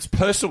 That its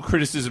personal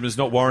criticism is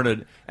not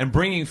warranted and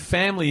bringing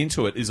family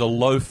into it is a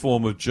low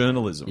form of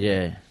journalism.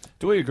 Yeah.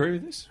 Do we agree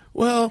with this?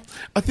 Well,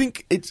 I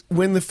think it's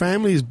when the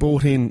family is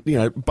brought in,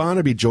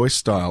 Barnaby Joyce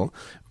style,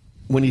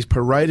 when he's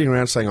parading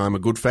around saying, I'm a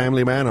good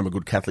family man, I'm a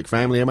good Catholic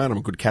family man, I'm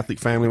a good Catholic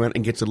family man,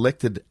 and gets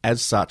elected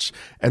as such,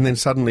 and then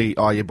suddenly,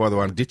 by the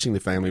way, I'm ditching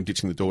the family, I'm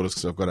ditching the daughters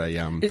because I've got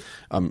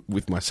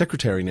with my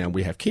secretary now,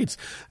 we have kids,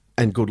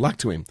 and good luck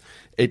to him.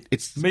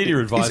 It's media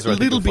advisor, it's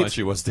a little bit,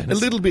 she was, Dennis.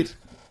 A little bit,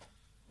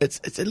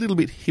 it's a little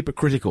bit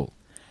hypocritical.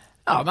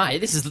 Oh mate,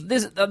 this is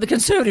the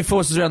conservative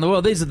forces around the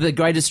world. These are the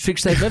greatest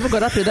tricks they've ever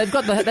got up here. They've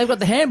got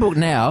the handbook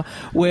now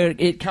where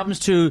it comes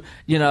to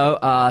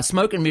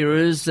smoke and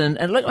mirrors and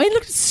look at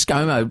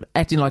ScoMo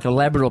acting like a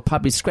Labrador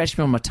puppy, scratch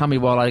me on my tummy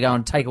while I go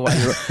and take away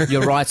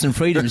your rights and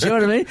freedoms. You know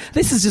what I mean?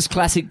 This is just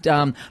classic.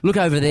 Look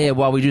over there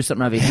while we do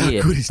something over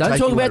here. Don't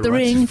talk about the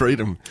ring.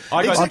 Freedom.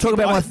 I'll talk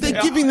about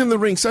they're giving them the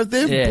ring, so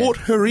they've brought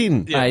her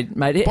in. Yeah.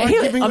 Mate.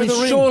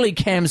 Surely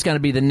Cam's going to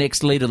be the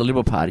next leader of the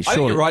Liberal Party. Surely. I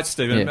think you're right,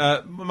 Stephen.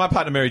 Yeah. My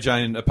partner Mary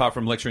Jane, apart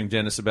from lecturing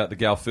Dennis about the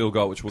Gal field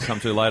goal, which we'll come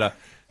to later,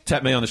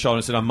 tapped me on the shoulder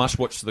and said, I must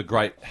watch the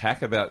great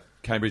hack about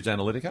Cambridge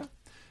Analytica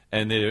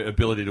and their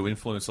ability to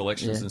influence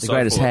elections and so forth. The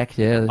greatest hack,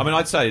 yeah. I mean,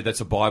 I'd say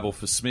that's a Bible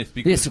for Smith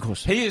because yes, of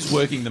course. He is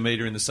working the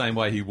media in the same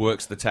way he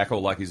works the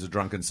tackle like he's a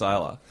drunken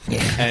sailor.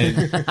 And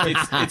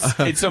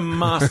it's a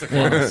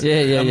masterclass.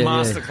 A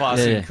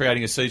masterclass in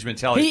creating a siege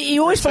mentality. He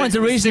always finds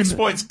a reason. 6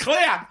 points clear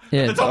at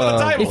the top of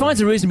the table. He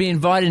finds a reason to be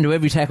invited into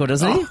every tackle,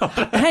 doesn't he?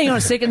 Hang on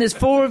a second, there's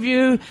 4 of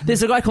you.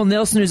 There's a guy called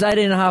Nelson who's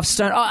 18.5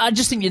 stone. I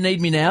just think you need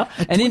me now.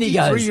 And in he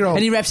goes. And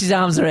he wraps his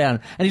arms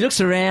around. And he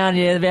looks around,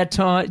 about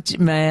time.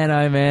 Man,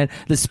 oh man.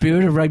 The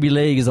spirit of rugby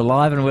league is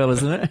alive and well,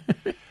 isn't it?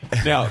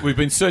 Now, we've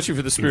been searching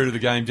for the spirit of the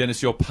game.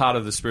 Dennis, you're part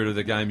of the spirit of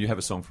the game. You have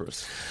a song for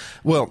us.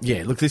 Well,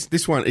 yeah, look,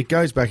 this one, it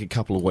goes back a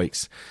couple of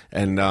weeks,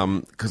 and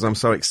because I'm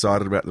so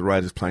excited about the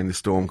Raiders playing the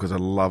Storm, because I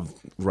love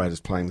Raiders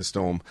playing the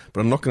Storm,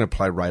 but I'm not going to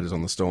play Raiders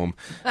on the Storm,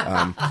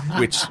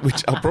 which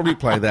I'll probably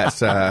play that.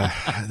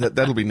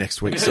 That'll be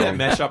next week's song. Is that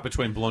mash-up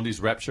between Blondie's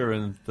Rapture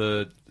and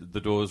the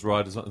Doors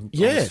Raiders on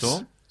the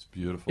Storm?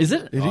 Beautiful. Is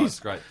it? It is.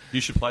 It's great.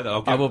 You should play that.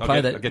 I will play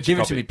that. Give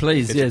it to me,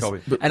 please. Yes,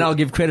 but, and I'll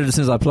give credit as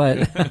soon as I play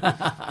it.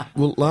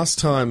 Well, last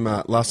time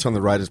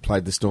the Raiders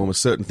played the Storm, a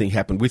certain thing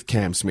happened with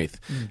Cam Smith,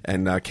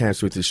 and Cam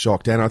Smith is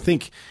shocked. And I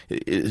think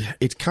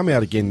it's come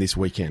out again this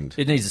weekend.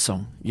 It needs a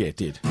song. Yeah, it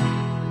did.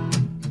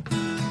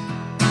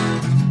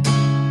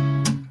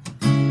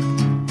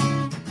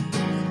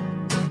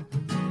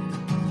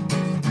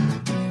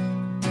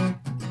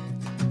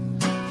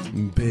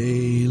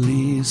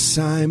 Bailey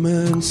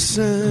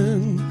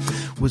Simonson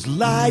was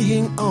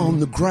lying on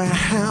the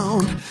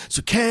ground,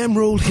 so Cam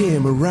rolled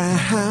him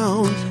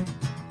around,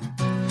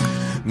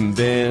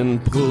 then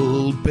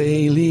pulled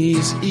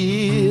Bailey's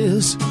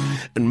ears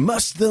and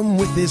mussed them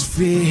with his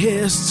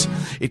fists.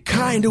 It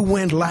kinda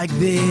went like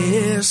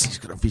this.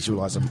 Just gotta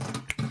visualise him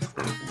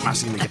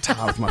mussing the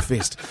guitar with my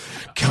fist.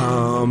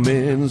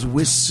 Cummins'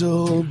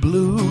 whistle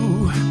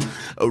blew,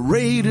 a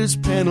Raiders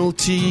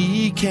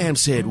penalty. Cam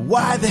said,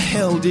 why the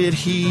hell did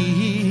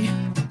he?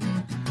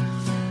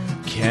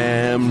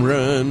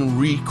 Cameron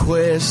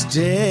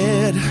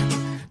requested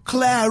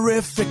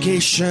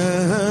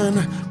clarification.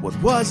 What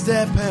was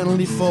that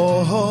penalty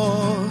for?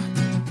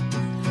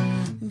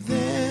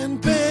 Then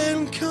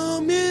Ben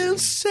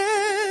Cummins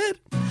said,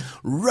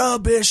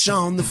 rubbish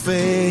on the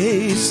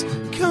face.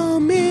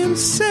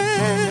 Cummins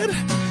said,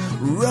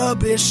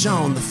 rubbish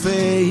on the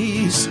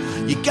face.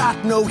 You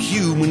got no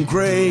human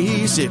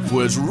grace. It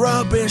was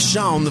rubbish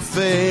on the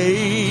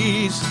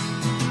face.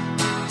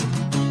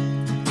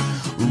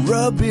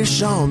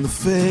 Rubbish on the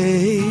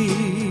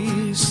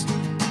face.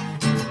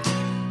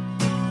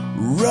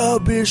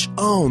 Rubbish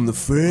on the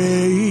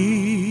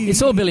face.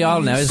 It's all Billy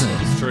Idol now, isn't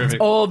it? It's terrific.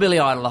 It's all Billy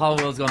Idol. The whole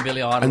world's gone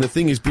Billy Idol. And the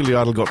thing is, Billy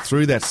Idol got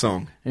through that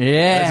song.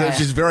 Yeah. Which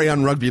is very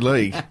un-rugby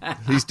league.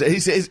 He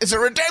says, it's a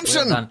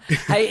redemption. Well,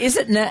 hey, is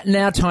it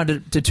now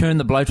time to turn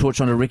the blowtorch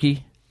onto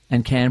Ricky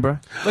and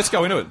Canberra? Let's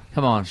go into it.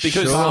 Come on.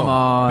 Because, Come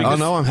on. Oh,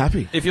 no, I'm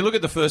happy. If you look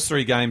at the first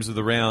three games of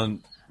the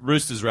round,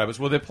 Roosters, Rabbits,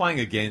 well, they're playing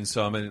again,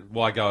 so, I mean,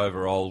 why go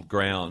over old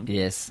ground?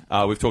 Yes.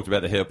 We've talked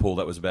about the hair pull,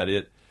 that was about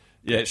it.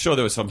 Yeah, sure,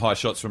 there were some high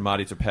shots from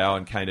Marty Tapau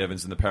and Kane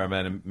Evans in the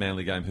Parramatta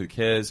Manly game, who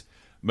cares?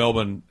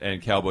 Melbourne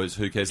and Cowboys,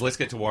 who cares? Let's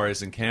get to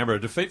Warriors and Canberra.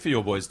 A defeat for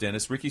your boys,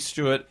 Dennis. Ricky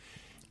Stewart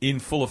in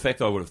full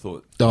effect, I would have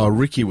thought. Oh,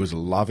 Ricky was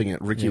loving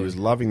it. Ricky was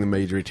loving the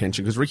media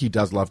attention, because Ricky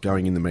does love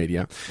going in the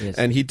media. Yes.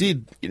 And he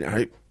did, you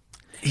know...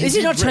 Is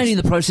he not changing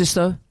the process,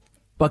 though,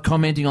 by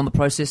commenting on the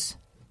process?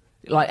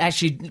 Like,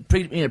 actually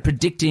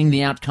predicting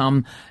the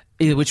outcome...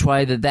 Either which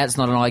way, that's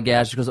not an eye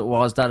gouge because it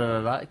was,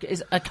 da-da-da-da.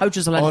 Are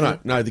coaches allowed to...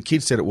 No, the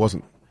kid said it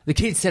wasn't. The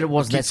kid said it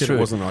wasn't, that's true. It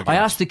wasn't an eye gouge. I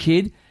asked the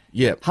kid,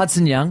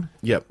 Hudson Young.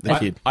 Yep, the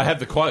kid. I have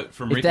the quote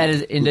from Ricky. If that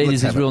is indeed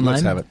is his real name.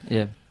 Let's have it.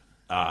 Yeah.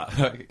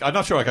 I'm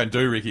not sure I can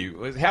do Ricky.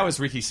 How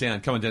does Ricky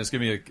sound? Come on, Dennis, give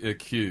me a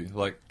cue.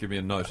 Like, give me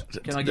a note.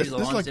 Can I give you the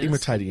lines, That's like Dennis?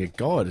 imitating a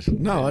god.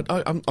 No,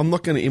 I'm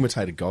not going to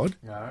imitate a god.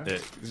 No. Yeah.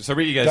 So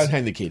Ricky goes... Don't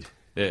hang the kid.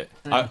 Yeah,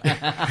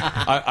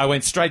 I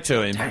went straight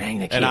to him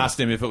and asked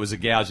him if it was a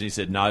gouge, and he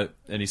said no.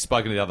 And he's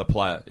spoken to the other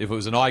player. If it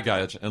was an eye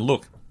gouge, and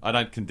look, I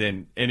don't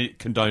condone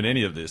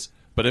any of this,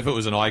 but if it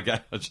was an eye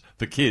gouge,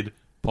 the kid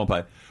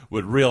Pompey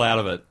would reel out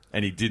of it,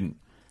 and he didn't.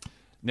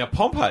 Now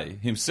Pompey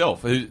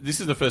himself, this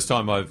is the first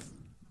time I've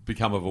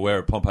become aware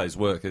of Pompey's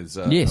work as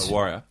a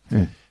Warrior.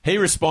 Yeah. He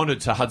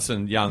responded to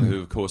Hudson Young, who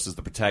of course is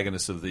the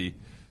protagonist of the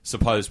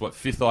supposed,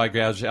 fifth eye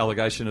gouge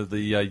allegation of the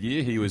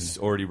year. He was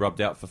already rubbed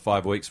out for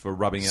 5 weeks for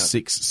rubbing out...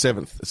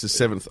 Seventh. It's his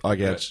seventh eye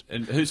gouge.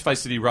 And whose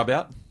face did he rub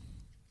out?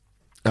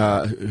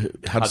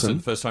 Hudson.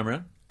 First time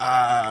around?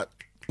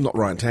 Not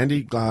Ryan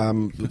Tandy. The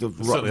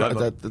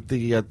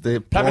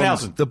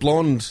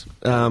blonde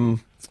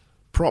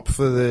prop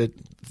for the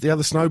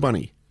other snow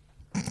bunny.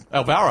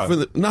 Alvaro.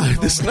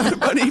 The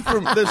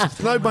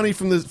snow bunny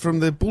from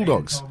the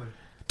Bulldogs.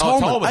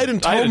 Tolman.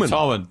 Aidan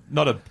Tolman.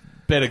 Not a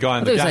better guy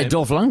in the game. I was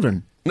Dolph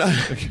Lundgren. No,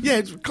 yeah,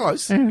 it's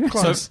close.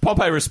 So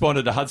Pompey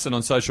responded to Hudson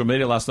on social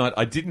media last night.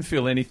 I didn't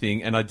feel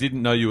anything, and I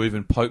didn't know you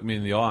even poked me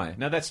in the eye.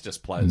 Now that's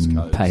just players'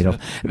 code. Paid off.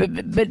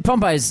 But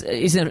Pompey's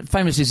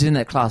famously in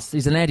that class.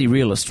 He's an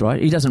anti-realist,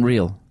 right? He doesn't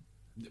reel.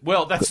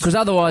 Well, that's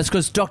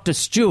because Dr.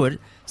 Stewart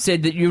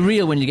said that you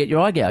reel when you get your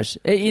eye gouged.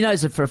 He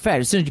knows it for a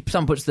fact. As soon as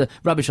someone puts the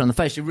rubbish on the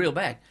face, you reel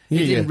back.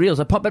 He didn't reel.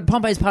 So, but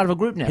Pompey's part of a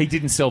group now. He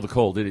didn't sell the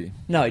call, did he?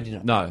 No, he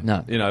didn't.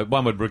 No. You know,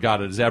 one would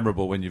regard it as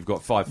admirable when you've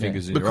got 5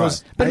 fingers in your eye.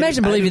 But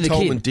imagine believing the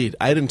kid.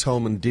 Aidan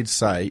Tolman did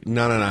say,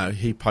 no,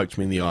 he poked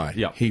me in the eye.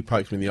 Yep. He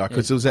poked me in the eye.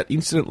 Because there was that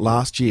incident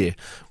last year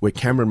where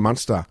Cameron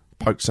Munster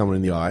poked someone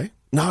in the eye.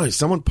 No,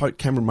 someone poked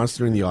Cameron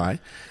Munster in the eye.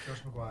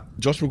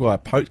 Josh Maguire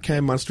poked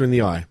Cam Munster in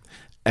the eye.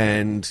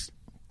 And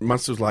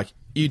Munster was like,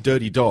 you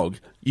dirty dog.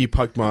 you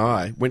poked my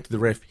eye, went to the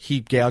ref, he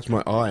gouged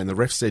my eye, and the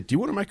ref said, do you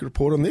want to make a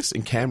report on this?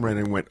 And Cam ran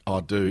and went,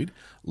 oh, dude,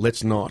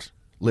 let's not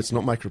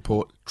make a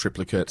report,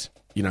 triplicate,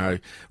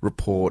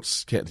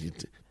 reports,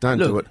 don't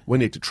do it. We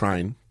need to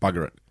train,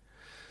 bugger it.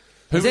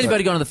 Has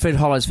anybody gone to the Fred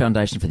Hollows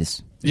Foundation for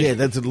this? Yeah,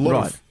 there's a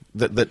lot of...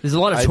 There's a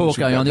lot of talk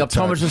going on. The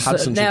optometrist...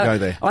 Hudson should go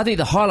there. I think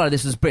the highlight of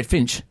this was Brett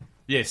Finch.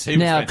 Yes, he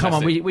was fantastic. Come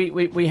on,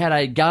 we had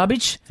a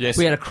garbage, yes.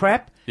 We had a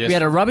crap, yes. We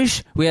had a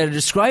rubbish, we had a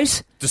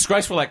disgrace.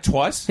 Disgraceful act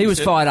twice. He was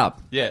fired up.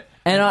 Yeah.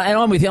 And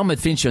I'm with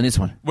Finch on this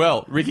one.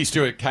 Well, Ricky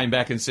Stewart came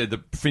back and said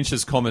that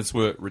Finch's comments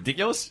were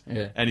ridiculous,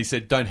 and he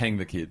said, don't hang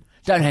the kid.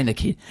 Don't hang the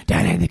kid.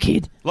 Don't hang the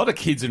kid. A lot of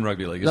kids in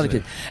rugby league, isn't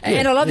there?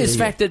 And I love this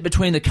fact that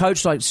between the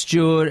coach like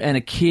Stewart and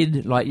a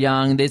kid like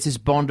Young, there's this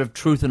bond of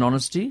truth and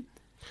honesty.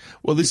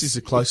 Well, this is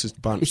the closest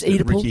bunch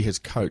that Ricky has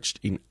coached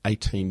in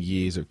 18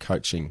 years of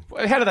coaching.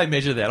 How do they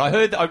measure that?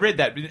 I read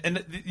that, and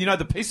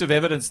the piece of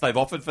evidence they've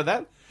offered for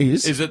that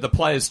is that the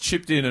players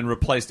chipped in and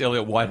replaced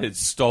Elliot Whitehead's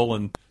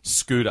stolen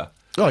scooter.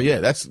 Oh yeah,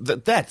 that's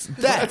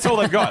all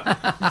they've got.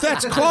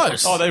 That's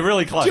close. Oh, they're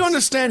really close. Do you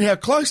understand how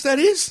close that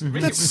is?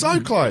 That's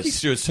so close. Ricky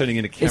Stewart's turning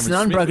into Cameron It's an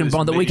unbroken Smith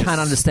bond that we can't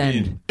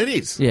understand. It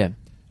is. Yeah.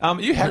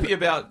 Are you happy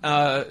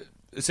about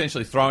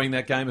essentially throwing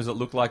that game as it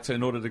looked like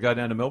in order to go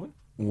down to Melbourne?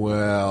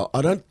 Well,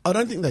 I don't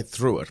think they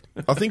threw it.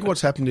 I think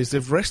what's happened is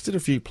they've rested a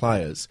few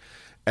players,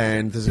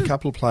 and there's a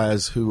couple of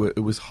players who it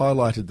was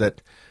highlighted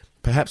that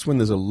perhaps when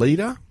there's a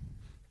leader,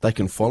 they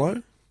can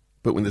follow.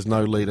 But when there's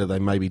no leader, they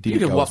maybe didn't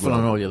go as well. You can waffle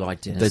on all you like,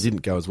 Dennis. They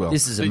didn't go as well.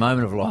 This is a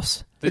moment of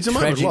loss. It's a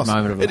tragic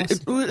moment of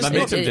loss.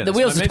 Momentum, the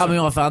wheels are coming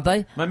off, aren't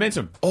they?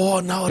 Momentum. Oh,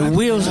 no. The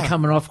wheels are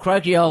coming off.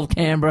 Croaky old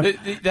Canberra.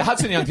 The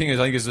Hudson Young thing, I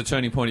think, is the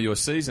turning point of your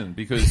season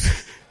because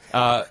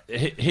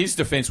his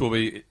defence will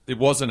be, it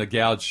wasn't a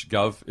gouge,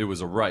 Gov, it was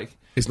a rake.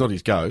 It's not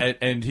his go.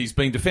 And he's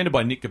being defended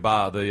by Nick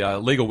Gabar, the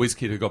legal whiz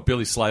kid who got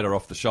Billy Slater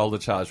off the shoulder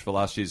charge for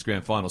last year's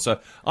grand final.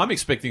 So I'm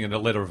expecting a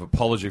letter of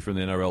apology from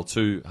the NRL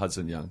to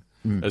Hudson Young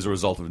as a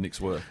result of Nick's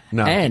work.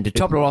 No. And to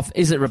top it off,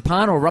 is it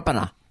Rapana or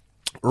Rapana?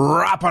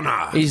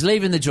 Rapana. He's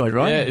leaving the joint,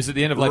 right? Yeah, is it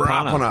the end of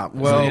Leipana? Rapana.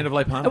 Well, the end of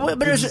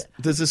Leipana?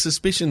 There's a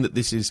suspicion that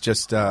this is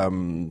just a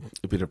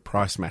bit of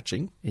price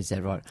matching. Is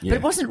that right? Yeah. But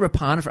it wasn't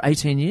Rapana for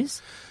 18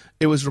 years?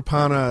 It was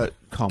Rapana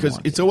because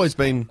it's always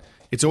been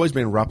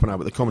Rapana,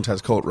 but the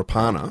commentators call it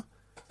Rapana.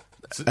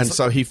 And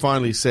so he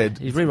finally said...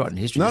 He's rewriting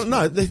history.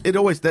 No, it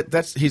always...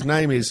 That's his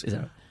name is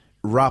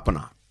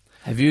Rapana.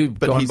 Have you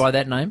gone by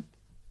that name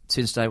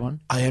since day one?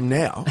 I am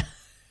now.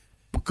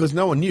 Because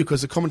no one knew,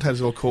 because the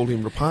commentators all called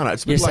him Rapana.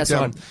 It's a bit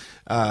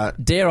like...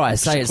 dare I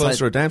say it's like...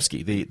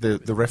 Adamski,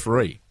 the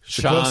referee.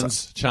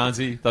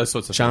 Chansey, those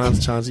sorts of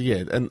things. Chansey,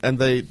 yeah. And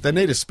they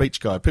need a speech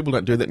guide. People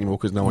don't do that anymore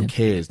because no one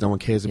cares. No one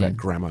cares about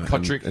grammar.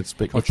 And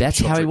speech. If that's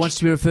how he wants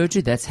to be referred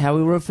to, that's how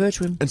we will refer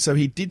to him. And so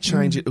he did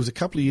change it. It was a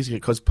couple of years ago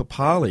because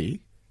Papali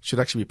should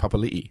actually be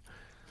Papali'i.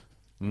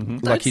 Mm-hmm.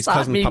 Like his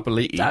cousin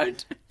Papali'i.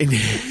 Don't. In New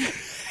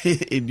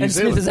and Zealand.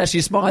 Smith is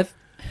actually Smythe.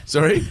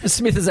 Sorry?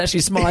 Smith is actually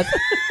Smythe.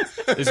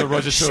 Is it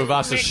Roger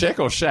Tuivasa Shek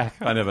or Shaq?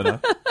 I never know.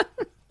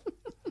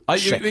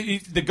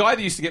 The guy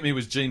that used to get me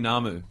was Gene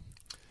Namu,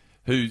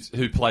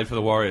 who played for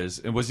the Warriors.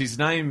 And was his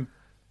name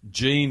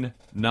Gene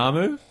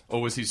Namu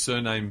or was his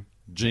surname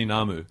Gene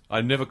Namu?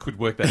 I never could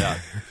work that out.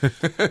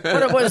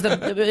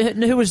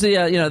 Who was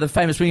the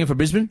famous winger for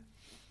Brisbane?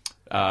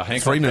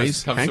 Hancock. Three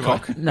knees.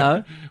 Hancock.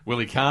 No.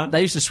 Willie Kahn.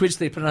 They used to switch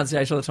the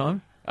pronunciation all the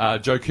time.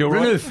 Joe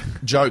Kilroy.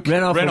 Joke.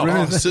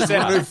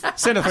 Renoff.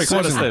 Centre three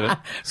quarters, Stephen.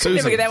 Couldn't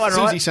never get that one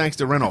right. Susie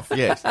Sangster Renoff,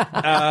 yes.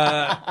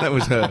 That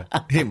was her.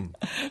 Him.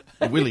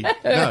 Willie.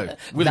 No.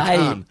 Willie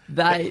Kahn.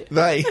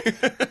 They.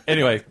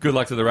 Anyway, good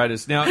luck to the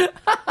Raiders. Now,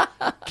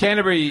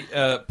 Canterbury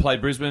played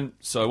Brisbane,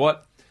 so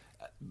what?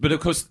 But,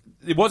 of course,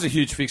 it was a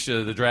huge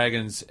fixture, the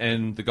Dragons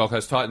and the Gold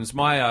Coast Titans.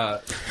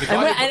 And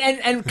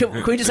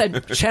can we just say,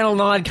 Channel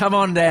 9, come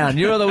on down.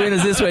 You're the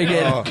winners this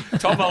weekend.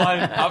 Tom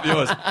Malone, up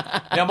yours.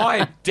 Now,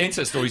 my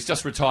dentist, he's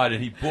just retired,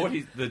 and he bought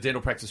the dental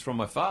practice from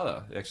my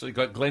father, actually,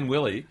 got Glenn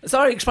Willie.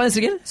 Sorry, explain this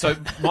again. So,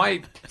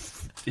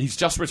 he's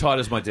just retired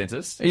as my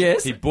dentist.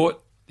 Yes. He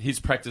bought his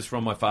practice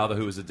from my father,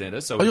 who was a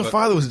dentist. So your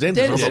father was a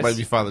dentist? Yes. I thought maybe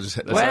your father just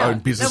had his wow. own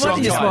business. No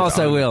wonder you smile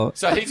so well.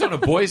 So he's on a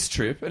boys'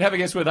 trip, and have a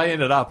guess where they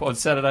ended up on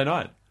Saturday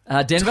night.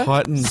 Denver?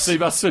 Titans.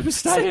 Seabus Super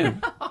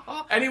Stadium.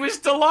 And he was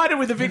delighted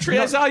with the victory,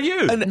 as are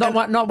you. Not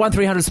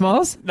 1-300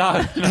 smiles?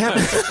 No.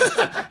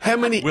 How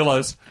many...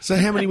 Willows. So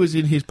how many was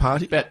in his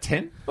party? About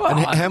 10.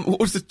 And what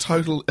was the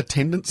total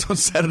attendance on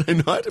Saturday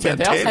night? About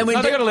 10,000. And they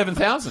got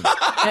 11,000.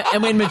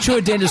 And when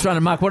mature dentists run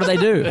amok, what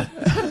do?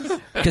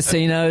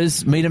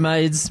 Casinos, meter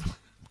maids...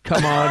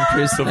 Come on,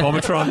 Chris. The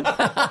Vomitron.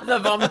 The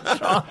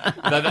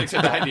Vomitron.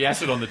 Except they had the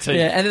acid on the teeth.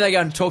 Yeah, and then they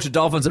go and talk to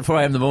dolphins at 4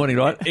 a.m. in the morning,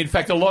 right? In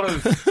fact, a lot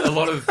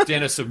of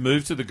dentists have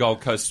moved to the Gold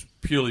Coast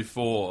purely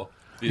for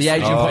this the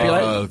Asian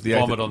population. The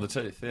vomit on the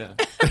teeth. Yeah.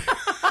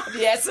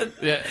 The acid.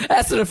 Yeah.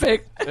 Acid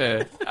effect.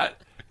 Yeah.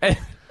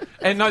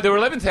 And no, there were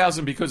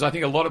 11,000 because I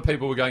think a lot of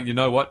people were going, you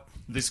know what,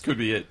 this could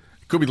be it.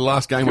 Could be the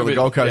last game of the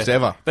Gold Coast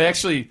ever. They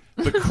actually,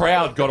 the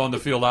crowd got on the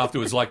field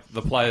afterwards, like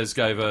the players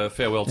gave a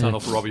farewell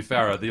tunnel for Robbie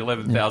Farah, the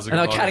 11,000. And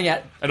they were cutting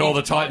out. And all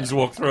the Titans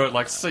walked through it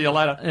like, see you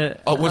later.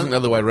 Oh, it wasn't the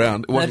other way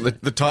around. It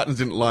wasn't the Titans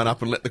didn't line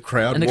up and let the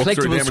crowd walk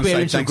through them and say,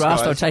 square inch of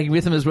grass they were taking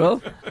with them as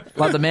well,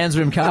 like the man's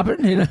room carpet,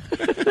 you know.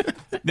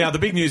 Now, the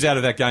big news out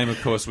of that game,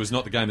 of course, was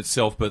not the game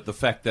itself, but the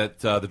fact that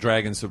the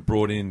Dragons have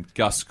brought in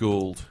Gus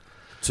Gould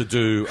to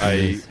do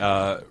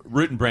a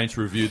root and branch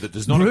review that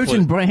does not root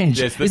and branch.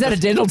 Yes, is that a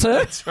dental term?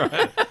 That's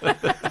right.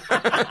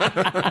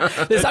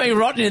 There's something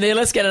rotten in there.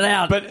 Let's get it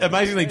out. But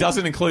amazingly,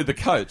 doesn't include the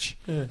coach.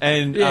 Yeah.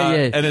 And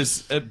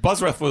as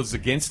Buzz Rothfield's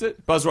against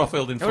it. Buzz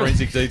Rothfield, in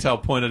forensic detail,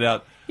 pointed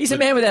out he's a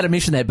man without a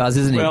mission, that Buzz,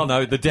 isn't he? Well,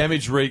 no, the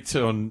damage wreaked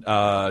on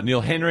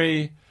Neil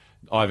Henry,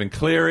 Ivan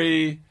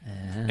Cleary,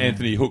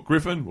 Anthony Hook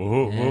Griffin,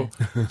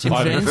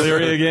 Ivan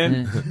Cleary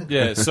again.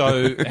 Yeah.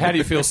 So, how do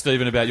you feel,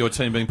 Stephen, about your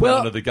team being put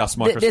under the Gus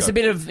microscope? There's a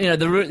bit of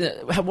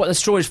the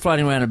story's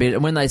floating around a bit,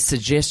 and when they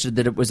suggested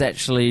that it was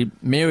actually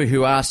Mary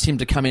who asked him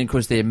to come in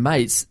because they're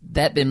mates,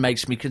 that then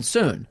makes me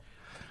concerned.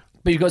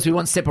 Because we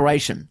want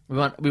separation. We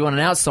want an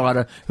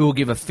outsider who will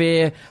give a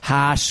fair,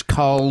 harsh,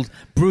 cold,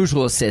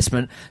 brutal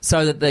assessment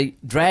so that the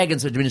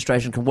Dragons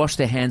administration can wash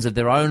their hands of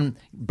their own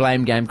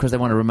blame game because they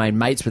want to remain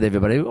mates with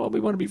everybody. Oh, we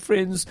want to be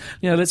friends.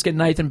 Let's get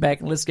Nathan back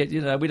and let's get,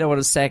 we don't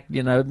want to sack,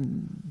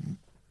 Youngie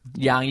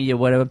or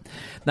whatever.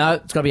 No,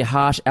 it's got to be a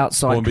harsh,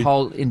 outside,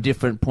 cold,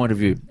 indifferent point of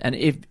view. And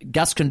if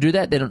Gus can do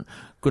that, then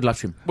good luck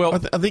to him. Well,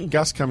 I think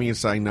Gus coming in and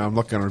saying, no, I'm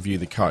not going to review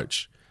the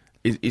coach,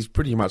 is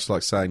pretty much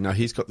like saying, no,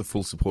 he's got the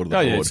full support of the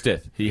board. Yeah, it's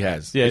death. He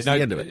has. Yeah, it's the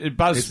end of it.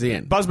 It's the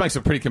end. Buzz makes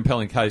a pretty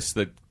compelling case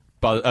that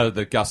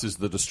Gus is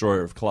the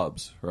destroyer of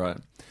clubs, right?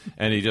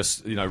 And he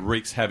just,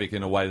 wreaks havoc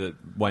in a way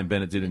that Wayne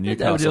Bennett did in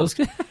Newcastle.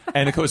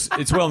 And, of course,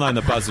 it's well known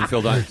that Buzz and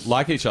Phil don't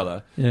like each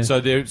other. Yeah. So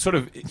they're sort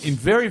of, in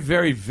very,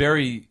 very,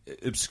 very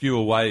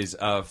obscure ways,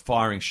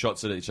 firing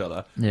shots at each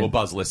other. Yeah. Well,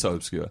 Buzz less so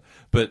obscure.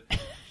 But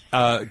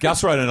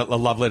Gus wrote a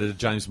love letter to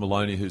James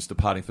Maloney, who's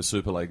departing for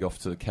Super League off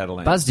to the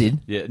Catalans. Buzz did?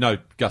 Yeah, no,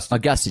 Gus did. Oh,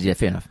 Gus did, yeah,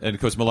 fair enough. And,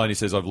 of course, Maloney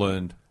says, I've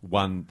learned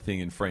one thing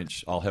in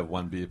French. I'll have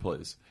one beer,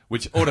 please.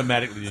 Which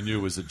automatically you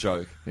knew was a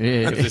joke.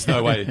 Yeah. Because there's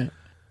no way,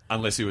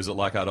 unless he was at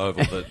Leichhardt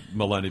Oval, that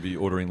Maloney be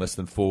ordering less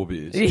than 4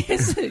 beers.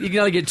 Yes, you can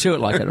only get 2 at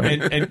Leichhardt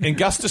Oval. And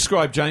Gus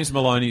described James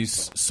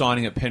Maloney's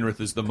signing at Penrith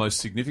as the most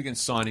significant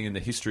signing in the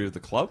history of the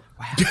club.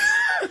 Wow.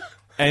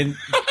 And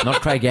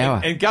not Craig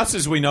Gower. And Gus,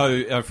 as we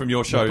know from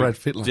your show,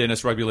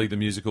 Dennis, Rugby League, the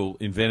musical,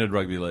 invented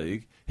rugby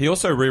league. He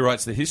also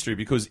rewrites the history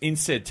because in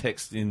said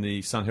text in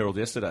the Sun Herald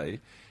yesterday,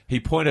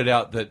 he pointed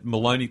out that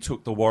Maloney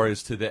took the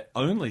Warriors to their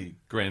only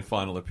grand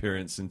final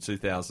appearance in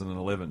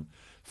 2011,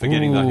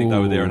 forgetting that I think they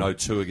were there in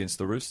 2002 against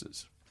the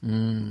Roosters.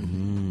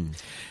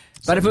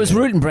 But if it was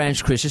root and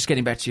branch, Chris, just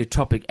getting back to your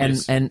topic, and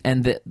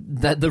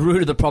the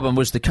root of the problem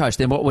was the coach,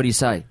 then what would he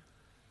say?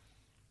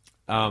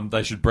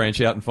 They should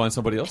branch out and find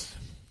somebody else.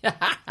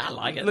 I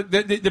like it. Look,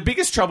 the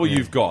biggest trouble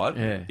you've got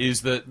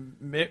is that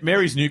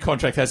Mary's new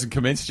contract hasn't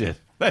commenced yet.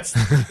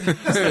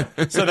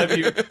 So they'd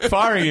be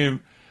firing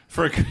him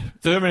for a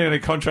terminating a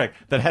contract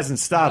that hasn't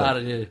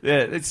started.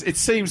 It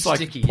seems like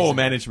sticky, poor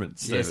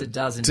management. Yes, it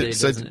does indeed.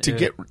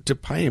 To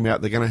pay him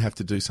out, they're going to have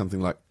to do something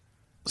like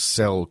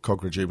sell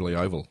Cogra Jubilee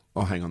Oval.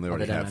 Oh, hang on, they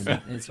already have.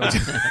 That's right.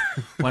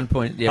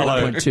 1.2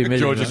 million.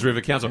 George's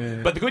River Council.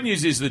 Yeah. But the good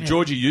news is that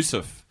Georgie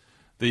Youssef,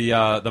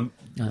 the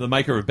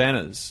maker of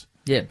banners.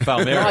 Yeah.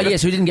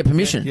 Yes, who didn't get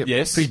permission.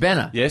 Yes. For his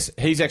banner. Yes,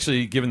 he's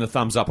actually given the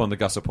thumbs up on the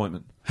Gus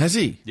appointment. Has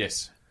he?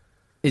 Yes.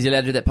 Is he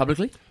allowed to do that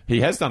publicly?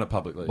 He has done it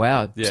publicly.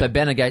 Wow. Yeah. So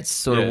Banner Gates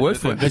sort of worked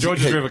for him. The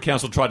Georges River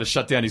Council tried to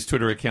shut down his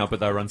Twitter account, but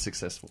they were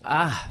unsuccessful.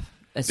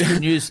 That's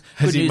good news.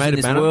 Has he made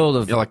a banner? World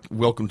of, like,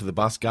 welcome to the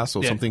bus, Gus,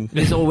 or something?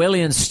 This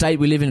Orwellian state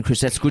we live in,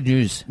 Chris. That's good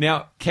news.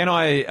 Now, can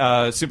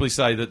I simply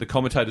say that the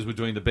commentators were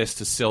doing the best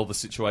to sell the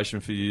situation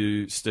for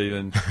you,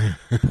 Stephen,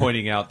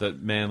 pointing out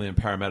that Manly and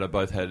Parramatta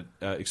both had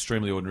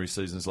extremely ordinary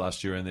seasons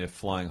last year and they're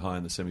flying high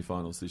in the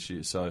semi-finals this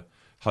year. So,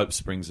 hope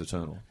springs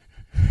eternal.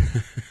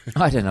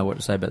 I don't know what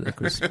to say about that,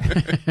 Chris.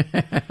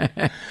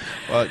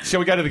 Shall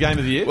we go to the game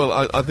of the year?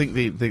 Well, I think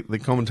the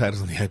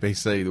commentators on the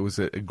ABC, there was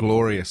a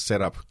glorious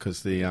setup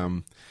because the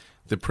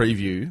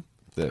preview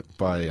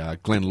by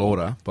Glenn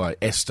Lauder, by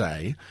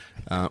Este,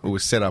 it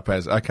was set up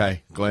as,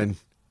 okay, Glenn,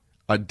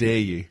 I dare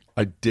you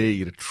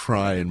to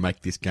try and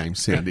make this game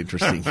sound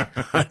interesting.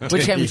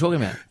 Which game are you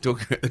talking about?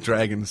 Talking about the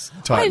Dragons,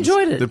 Titans. I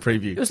enjoyed it. The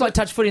preview. It was like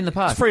touch footy in the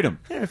park. It's freedom.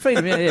 Yeah,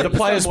 freedom, yeah. The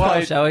players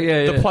played.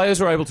 The players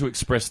were able to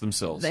express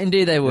themselves.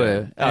 Indeed they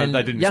were. Yeah. And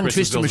they didn't young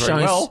express Tristan was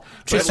themselves very well.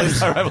 Tristan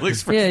was able to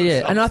express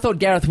themselves. And I thought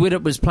Gareth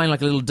Widdop was playing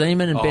like a little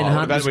demon and Ben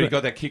Hunt was... when he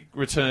got that kick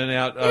return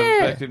out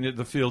back into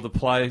the field of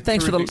play.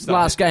 Thanks for the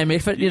last game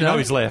effort, you know.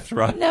 He's left,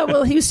 right? No,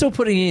 well, he was still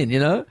putting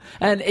in,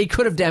 and he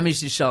could have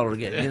damaged his shoulder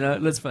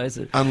again, let's face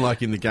it.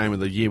 Unlike in the game of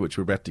the year, which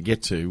we're about to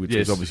get to, which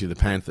is obviously the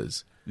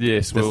Panthers.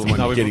 Yes, well,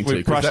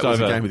 we've brushed over. That was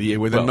the game of the year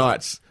where the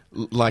Knights,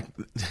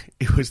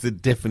 it was the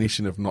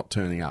definition of not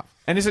turning up.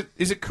 And is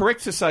it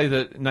correct to say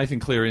that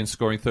Nathan Cleary, in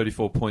scoring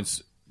 34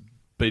 points,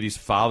 beat his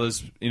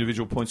father's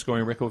individual point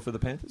scoring record for the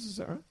Panthers? Is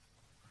that right?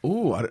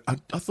 Oh,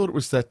 I thought it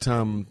was that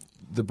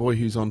the boy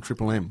who's on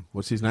Triple M.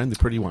 What's his name? The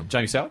pretty one.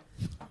 Jamie Soward?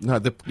 No,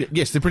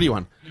 yes, the pretty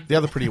one. The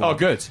other pretty one. Oh,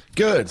 Gerds.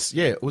 Gerds,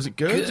 yeah. Was it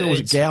Gerds or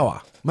was it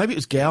Gower? Maybe it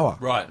was Gower.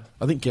 Right.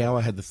 I think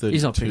Gower had the 32.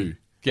 He's not pretty.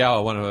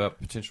 Gower, one of our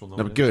potential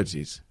nominees. No, but Gerds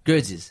is.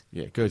 Gerds is.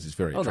 Yeah, Gerds is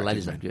very attractive. Oh, the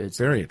ladies man. like Gerds.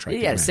 Very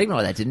attractive. He had a segment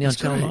like that, didn't he, on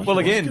Channel 9? Well,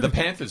 again, the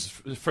Panthers,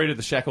 freed of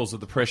the shackles of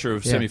the pressure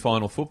of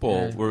semi-final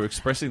football, were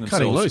expressing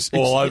themselves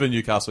all over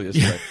Newcastle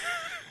yesterday.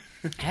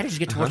 How did you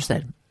get to watch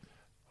that?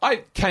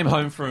 I came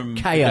home from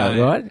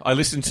KO, right? I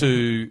listened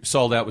to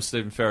Sold Out with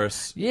Stephen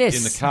Ferris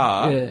in the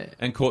car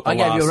and caught the I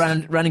gave you a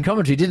running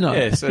commentary, didn't I?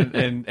 Yes,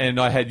 and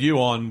I had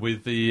you on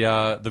with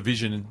the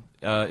vision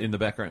in the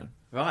background.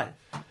 Right.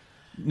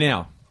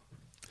 Now,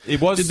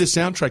 it was... Did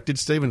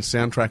Stephen's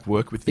soundtrack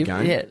work with the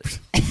game? Yeah.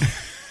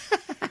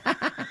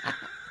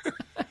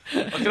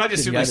 Can I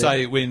just simply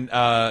say when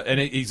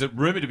and he's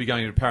rumoured to be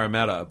going to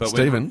Parramatta, but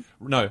Stephen?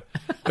 No.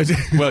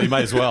 Well, you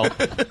may as well.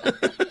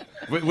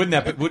 Wouldn't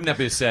that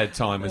be a sad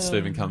time when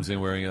Stephen comes in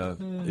wearing a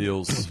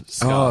Eels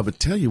scarf? Oh, but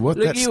tell you what,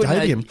 that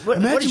stadium. Who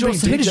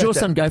does your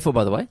son go for,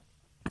 by the way?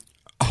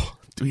 Oh,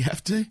 do we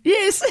have to?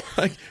 Yes.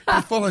 Like,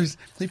 he follows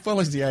the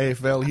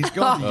AFL. He's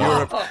gone to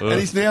Europe,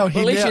 and he's now. Well,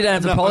 at least you don't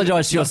have to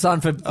apologise to your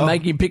son for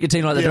making him pick a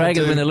team like the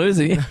Dragons when they're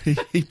losing.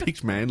 He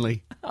picks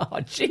Manly.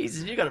 Oh,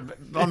 Jesus, you got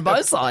it on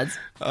both sides.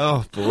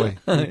 Oh boy,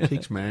 he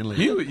picks Manly.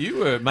 You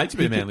were made to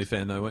be a Manly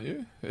fan, though, weren't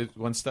you? At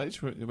one stage,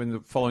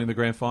 following the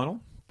grand final.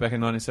 Back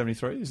in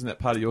 1973, isn't that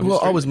part of your history? Well,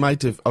 I was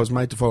made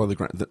to follow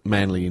the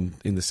Manly in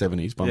the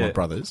 70s by my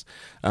brothers,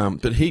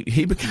 but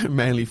he became a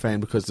Manly fan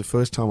because the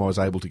first time I was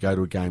able to go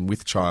to a game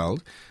with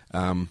child,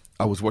 I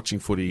was watching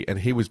footy and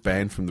he was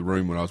banned from the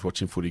room when I was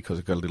watching footy because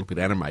it got a little bit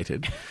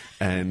animated,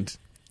 and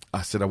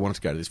I said I wanted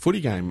to go to this footy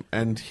game,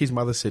 and his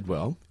mother said,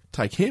 "Well,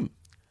 take him."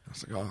 I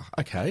was like, oh,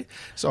 okay.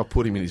 So I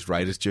put him in his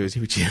Raiders jersey,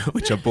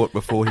 which I bought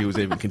before he was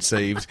even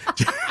conceived,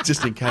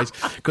 just in case.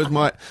 Because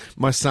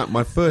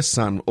my first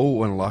son,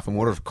 all in life, I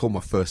wanted to call my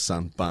first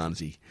son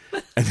Barnesy.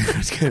 And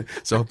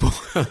so I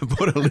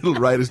bought a little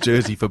Raiders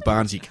jersey for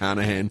Barnesy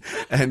Carnahan,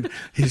 and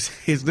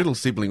his little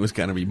sibling was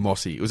going to be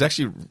Mossy. It was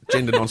actually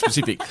gender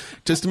non-specific.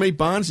 Just to me,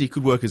 Barnesy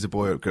could work as a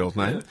boy or girl's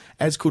name,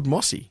 as could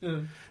Mossy. Yeah.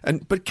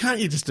 But can't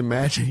you just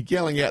imagine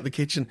yelling out the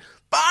kitchen,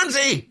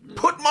 "Barnesy,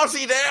 put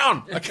Mossy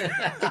down!"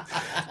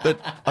 But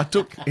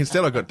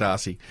I got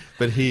Darcy.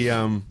 But he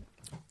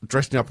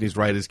dressed up in his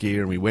Raiders gear,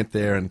 and we went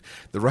there, and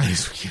the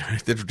Raiders,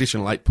 the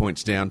traditional 8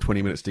 points down,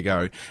 20 minutes to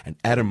go, and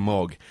Adam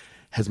Mogg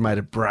has made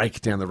a break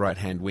down the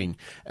right-hand wing,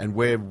 and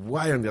we're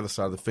way on the other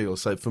side of the field.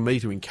 So for me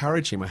to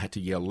encourage him, I had to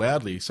yell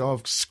loudly. So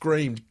I've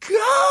screamed,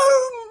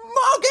 "Go,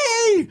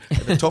 Moggy!"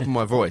 at the top of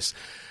my voice.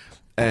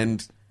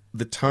 And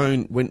the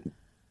tone, when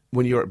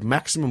you're at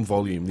maximum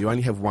volume, you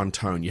only have one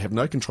tone. You have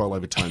no control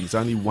over tone. There's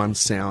only one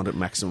sound at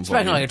maximum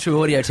volume. Spoken like a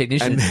true audio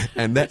technician.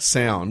 And that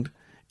sound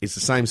is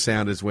the same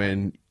sound as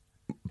when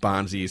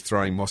Barnesy is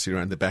throwing Mossy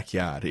around the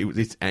backyard.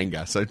 It's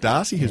anger. So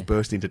Darcy has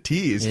burst into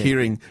tears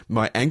hearing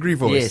my angry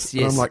voice.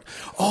 Yes. And I'm like,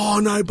 "Oh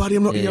no, buddy,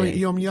 I'm not yelling at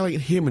you. I'm yelling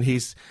at him." And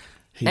he's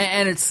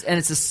and it's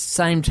the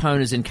same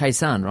tone as in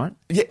Kaysan, right?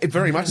 Yeah,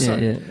 very much so.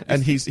 Yeah.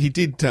 And he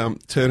did turn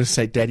and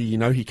say, "Daddy, you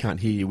know he can't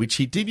hear you," which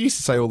he did used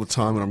to say all the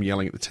time when I'm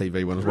yelling at the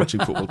TV when I was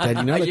watching football. "Daddy,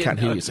 you know they can't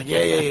hear you." So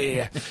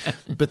yeah.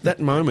 But that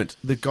moment,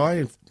 the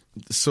guy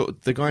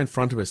in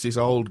front of us, this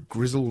old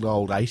grizzled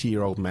old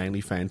 80-year-old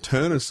Manly fan,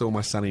 turned and saw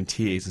my son in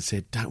tears and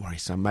said, "Don't worry,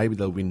 son, maybe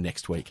they'll win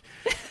next week."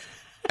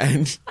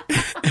 And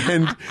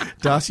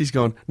Darcy's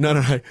gone,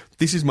 no,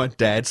 this is my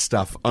dad's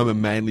stuff. I'm a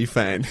Manly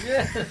fan.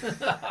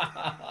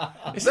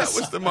 That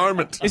was the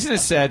moment. Isn't it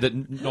sad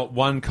that not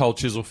one Cole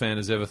Chisel fan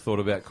has ever thought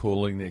about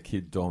calling their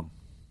kid Don?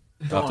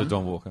 After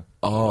Don Walker?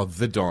 Oh,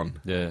 the Don.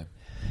 Yeah.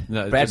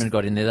 No, Bradman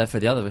got in there, though, for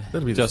the other.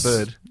 That'll be the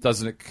third.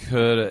 Doesn't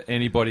occur to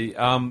anybody.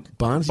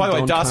 Barnesy, by the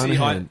way,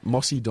 Darcy,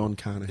 Mossy Don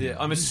Carnahan. Yeah,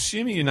 I'm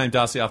assuming you named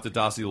Darcy after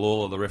Darcy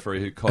Lawler, the referee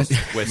who cost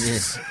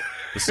West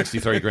the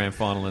 63 grand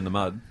final in the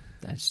mud.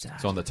 It's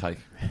on the take.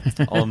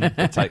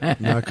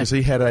 No, because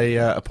he had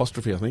a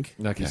apostrophe, I think.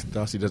 Okay.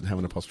 Darcy doesn't have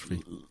an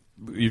apostrophe.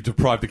 You've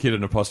deprived the kid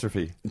an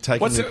apostrophe.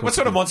 What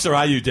sort of monster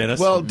are you, Dennis?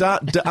 Well,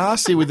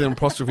 Darcy with an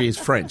apostrophe is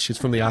French. It's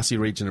from the RC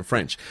region of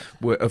France.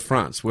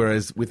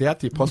 Whereas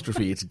without the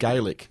apostrophe, it's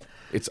Gaelic.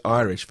 It's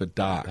Irish for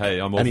dark. Hey,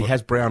 he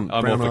has brown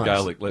I'm brown all for eyes.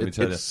 Gaelic, let me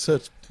tell you.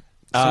 Suits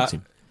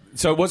him.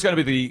 So it was going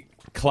to be the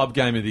club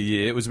game of the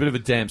year. It was a bit of a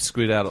damp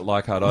squid out at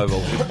Leichhardt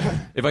Oval.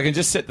 If I can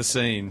just set the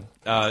scene,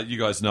 you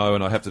guys know,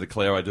 and I have to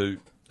declare I do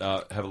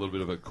have a little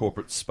bit of a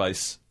corporate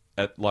space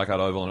at Leichhardt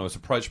Oval, and I was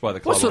approached by the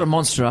club. What sort of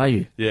monster are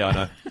you? Yeah, I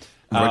know.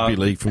 Rugby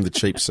league from the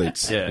cheap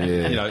seats. Yeah.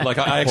 You know, like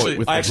I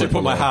actually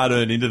put my hard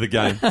earned into the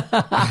game.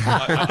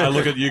 I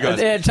look at you guys.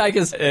 Yeah, take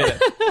us. Yeah.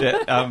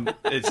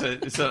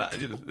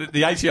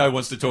 The ATO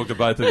wants to talk to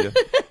both of you,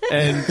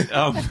 and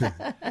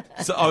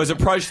so I was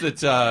approached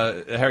that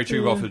Harry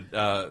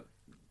Triguboff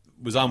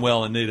was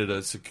unwell and needed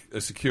a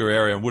secure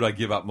area, and would I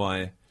give up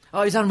my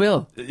Oh, he's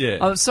unwell. Yeah.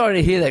 I'm sorry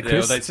to hear that,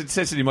 Chris. Yeah, well, they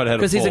said he might have had a fall.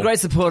 Because he's a great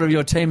supporter of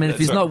your team, and if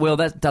he's Sorry. not well,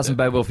 that doesn't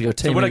bode well for your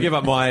team. So would I give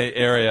up my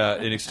area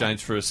in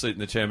exchange for a seat in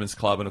the Chairman's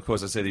Club? And of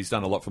course I said he's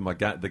done a lot for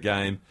the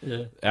game,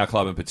 our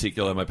club in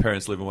particular. My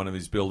parents live in one of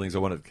his buildings. I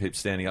wanted to keep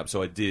standing up,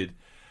 so I did.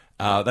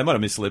 They might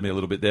have misled me a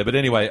little bit there. But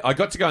anyway, I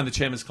got to go in the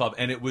Chairman's Club,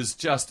 and it was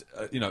just,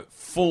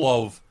 full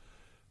of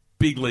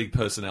big league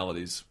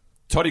personalities.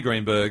 Toddy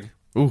Greenberg,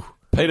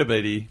 Peter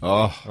Beattie,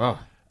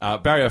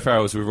 Barry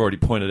O'Farrell, as we've already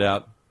pointed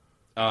out,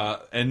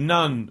 and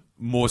none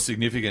more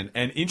significant,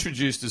 and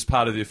introduced as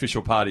part of the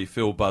official party,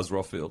 Phil Buzz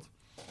Rothfield.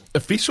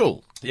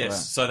 Official? Yes. Wow.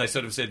 So they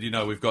sort of said,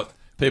 we've got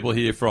people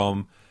here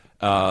from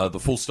the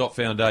Full Stop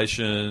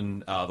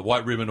Foundation, the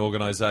White Ribbon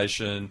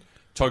Organisation,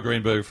 Todd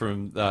Greenberg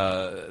from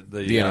the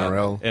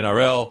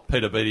NRL,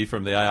 Peter Beattie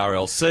from the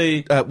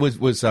ARLC.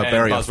 Was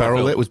Barry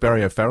O'Farrell there? Was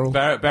Barry O'Farrell?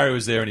 Barry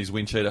was there in his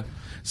wind cheater.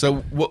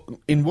 So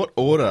in what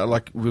order,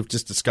 like we've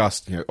just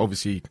discussed,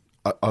 obviously...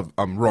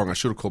 I'm wrong. I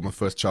should have called my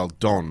first child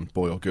Don,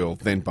 boy or girl,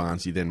 then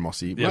Barnesy, then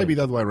Mossy. Yeah. Maybe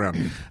the other way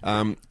around.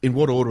 In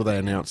what order were they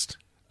announced?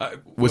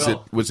 Was it?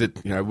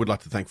 Would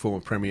like to thank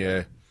former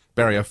Premier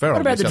Barry O'Farrell.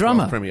 What about the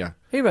drummer? Premier?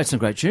 He wrote some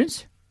great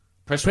tunes.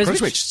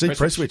 Presswich. Steve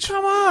Presswich.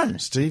 Come on,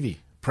 Stevie.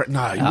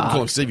 No, you wouldn't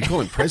call him Stevie.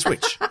 Call him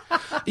Presswich.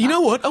 You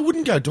know what? I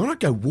wouldn't go Don. I'd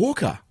go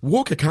Walker.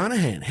 Walker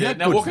Carnahan. How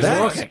good is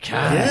that? Walker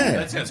Carnahan. Yeah.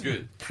 That sounds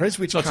good.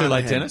 Presswich. Not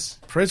Carnahan. too late, Dennis.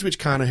 Presswich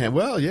Carnahan.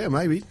 Well, yeah,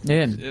 maybe.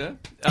 Yeah.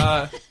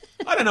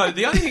 I don't know.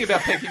 The only thing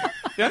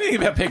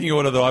about pecking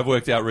order that I've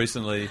worked out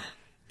recently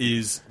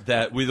is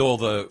that with all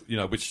the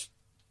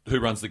who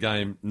runs the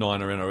game,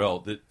 Nine or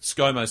NRL, that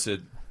ScoMo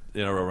said the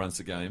NRL runs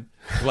the game.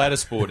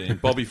 Gladys brought in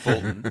Bobby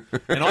Fulton,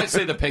 and I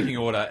see the pecking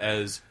order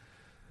as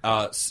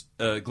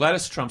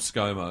Gladys trumps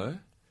ScoMo.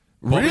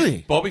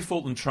 Really? Bobby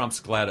Fulton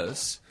trumps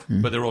Gladys,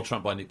 but they're all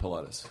trumped by Nick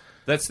Politis.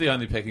 That's the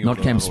only pecking order.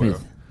 Not Cam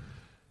Smith.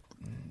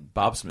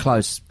 Barb Smith.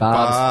 Close.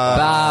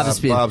 Barb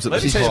Smith.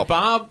 Let me tell you,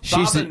 Barb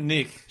and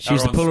Nick.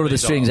 She's the puller of the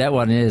strings, that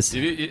one, yes.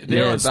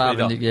 They're on Barb speed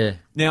and Nick, yeah.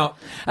 Now,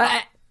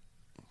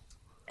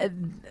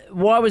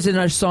 why was there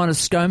no sign of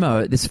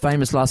ScoMo at this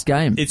famous last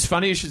game? it's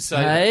funny you should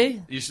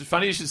say. Hey?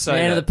 Funny you should say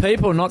Man that. of the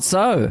people, not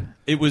so.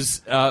 It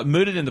was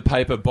mooted in the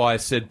paper by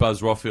said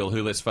Buzz Rothfield,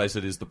 who, let's face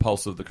it, is the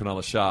pulse of the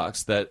Cronulla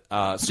Sharks. That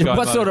ScoMo,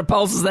 what sort of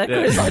pulse is that,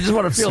 Chris? I just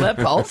want to feel that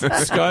pulse.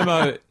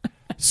 ScoMo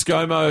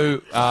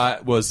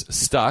was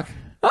stuck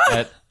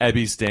at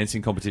Abby's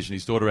dancing competition.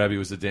 His daughter Abby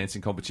was a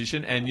dancing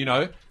competition, and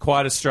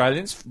quiet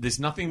Australians, there's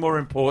nothing more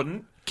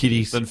important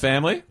than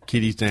family.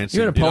 Kiddies dancing.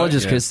 You're an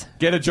apologist, Chris.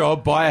 Get a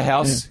job, buy a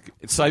house,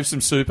 save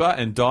some super,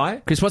 and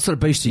die. Chris, what sort of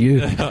beast are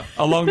you?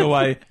 Along the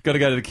way, got to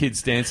go to the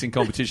kids' dancing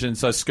competition.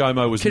 So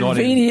ScoMo was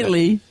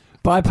conveniently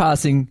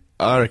bypassing.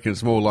 I reckon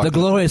it's more like the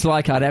glorious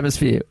Leichhardt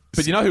atmosphere.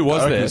 But you know who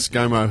was there?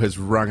 ScoMo has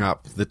rung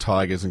up the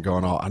Tigers and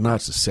gone, I know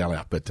it's a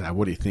sellout, but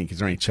what do you think? Is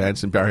there any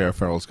chance? And Barry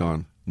O'Farrell's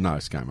gone, no,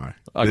 ScoMo.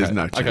 Okay. There's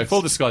no chance. Okay,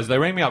 full disclosure. They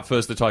rang me up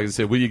first, the Tigers, and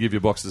said, will you give your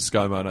box to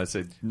ScoMo? And I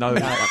said, no.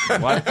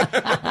 What?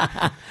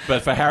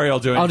 But for Harry, I'll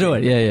do it. I'll do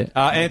it,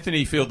 yeah.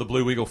 Anthony Field, the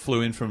Blue Wiggle,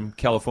 flew in from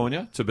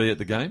California to be at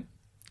the game.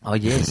 Oh,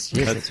 yes,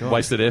 that's right.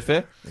 Wasted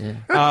airfare.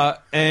 Yeah.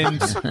 And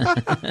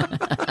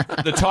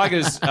the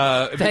Tigers...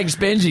 Thanks,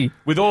 Benji.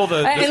 With all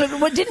the...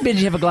 Look, didn't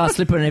Benji have a glass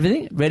slipper and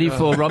everything ready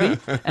for Robbie?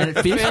 And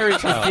it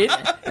fit.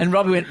 And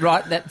Robbie went,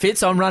 right, that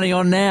fits, I'm running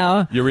on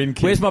now. You're in,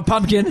 kid. Where's my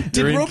pumpkin?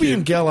 Did Robbie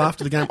and Gal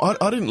after the game...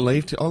 I didn't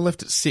leave. I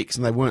left at 6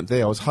 and they weren't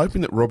there. I was hoping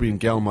that Robbie and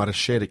Gal might have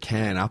shared a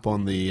can up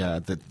on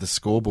the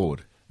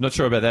scoreboard. Not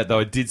sure about that, though.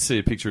 I did see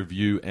a picture of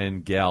you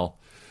and Gal...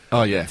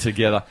 Oh, yeah.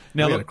 Together.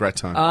 Now, we had a great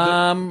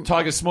time.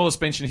 Tigers' smallest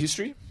bench in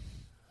history?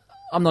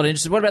 I'm not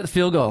interested. What about the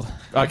field goal?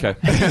 Okay.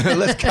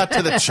 Let's cut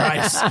to the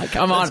chase.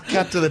 Come on. Let's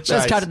cut to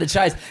the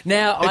chase.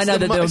 Now, I know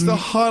that it's the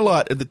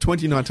highlight of the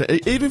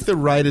 2019... Even if the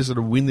Raiders are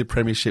to win the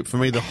premiership, for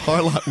me, the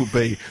highlight will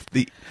be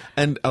the...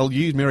 And I'll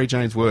use Mary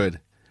Jane's word,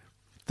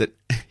 that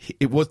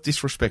it was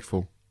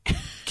disrespectful.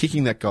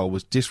 Kicking that goal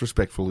was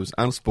disrespectful. It was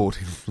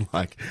unsporting.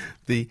 Like,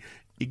 the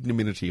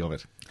ignominy of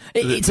it.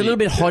 It's a little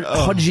bit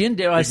Hodgian,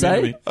 dare I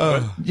say?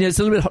 It's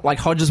a little bit like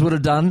Hodges would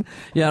have done.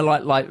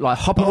 Like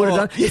Hopper would have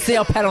done. It's the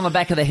old pat on the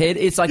back of the head.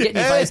 It's like getting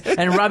your face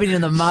and rubbing it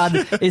in the mud.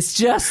 It's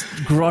just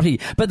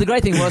grotty. But the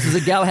great thing was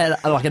that Gal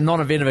had like a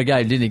non-event of a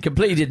game, didn't he?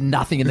 Completely did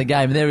nothing in the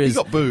game. And there is.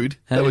 He got booed.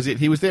 That was it.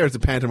 He was there as a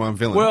pantomime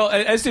villain. Well,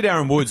 as did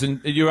Aaron Woods.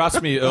 And you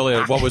asked me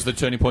earlier what was the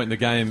turning point in the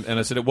game, and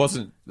I said it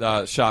wasn't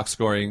Sharks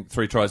scoring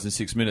 3 tries in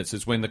 6 minutes.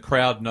 It's when the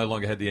crowd no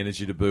longer had the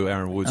energy to boo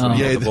Aaron Woods when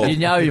he got the ball. You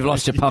know you've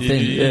lost your puff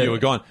then. You were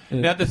gone.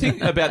 Now, the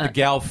thing about the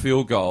Gal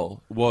field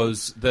goal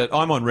was that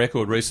I'm on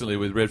record recently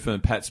with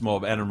Redfern Pat's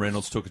mob. Adam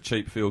Reynolds took a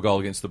cheap field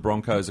goal against the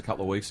Broncos a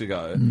couple of weeks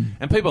ago.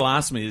 And people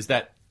asked me, is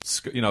that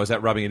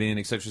rubbing it in,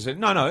 etc.? I said,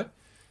 no.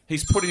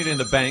 He's putting it in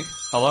the bank.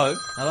 Hello?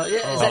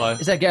 Yeah,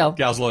 is that Gal?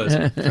 Gal's lawyers.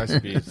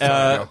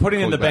 Putting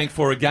it in the bank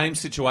for a game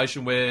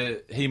situation where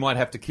he might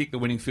have to kick the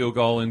winning field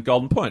goal in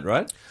Golden Point,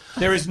 right?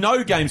 There is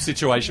no game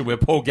situation where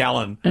Paul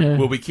Gallen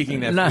will be kicking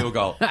that field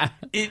goal.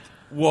 It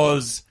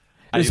was...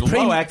 It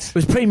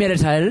was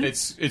premeditated.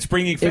 It's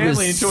bringing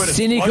family into it.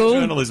 Cynical.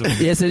 It's journalism.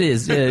 Yes, it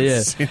is.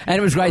 Yeah. And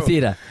it was great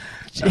theatre.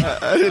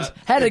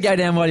 How did it go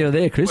down while you were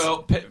there, Chris?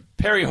 Well,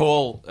 Perry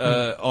Hall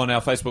on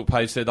our Facebook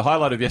page said the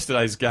highlight of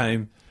yesterday's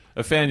game,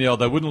 a fan yelled,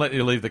 "They wouldn't let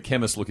you leave the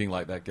chemist looking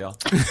like that, gal."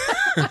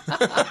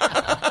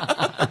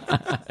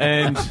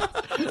 And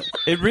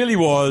it really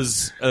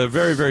was a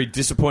very, very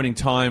disappointing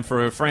time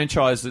for a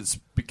franchise that's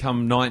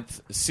become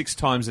ninth 6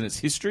 times in its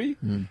history,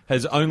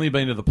 has only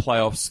been to the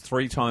playoffs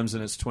 3 times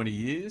in its 20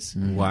 years,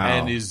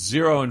 and is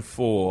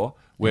 0-4,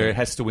 where it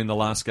has to win the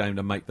last game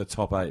to make the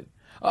top 8.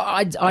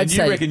 I'd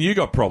say, you reckon you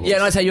got problems? Yeah,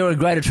 and I'd say you're in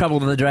greater trouble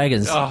than the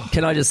Dragons. Oh.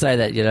 Can I just say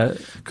that,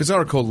 Because I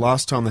recall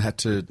last time they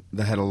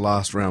had a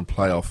last round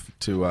playoff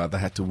they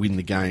had to win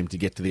the game to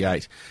get to the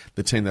 8.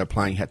 The team they were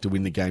playing had to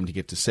win the game to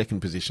get to second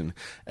position.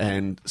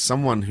 And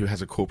someone who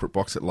has a corporate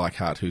box at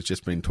Leichhardt, who's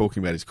just been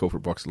talking about his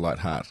corporate box at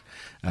Leichhardt,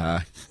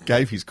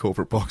 gave his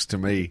corporate box to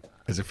me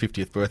as a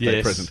 50th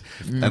birthday present.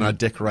 And I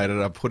decorated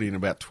it. I put in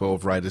about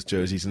 12 Raiders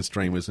jerseys and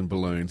streamers and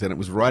balloons. And it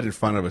was right in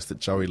front of us that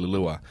Joey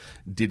Leilua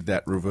did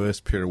that reverse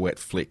pirouette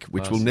flick,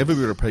 which will never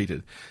be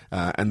repeated.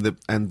 And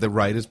the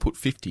Raiders put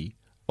 50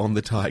 on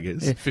the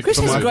Tigers. Yeah. Chris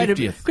has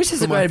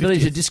a great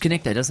ability to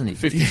disconnect that, doesn't he?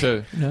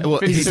 52. Well,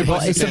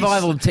 it's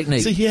survival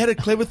technique. See, he had a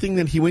clever thing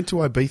that he went to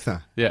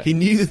Ibiza. Yeah. He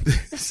knew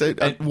that. So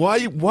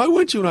why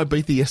weren't you in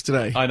Ibiza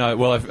yesterday? I know.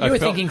 Well, you were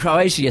thinking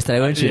Croatia yesterday,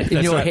 weren't you?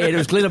 In your head, it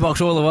was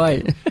Glitterbox all the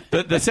way.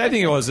 The sad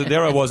thing was that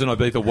there I was in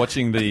Ibiza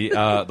watching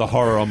the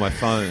horror on my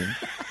phone,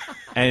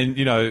 and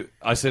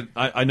I said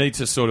I need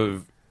to sort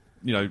of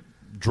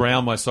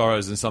drown my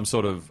sorrows in some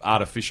sort of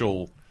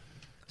artificial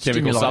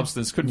chemical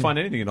substance. Couldn't find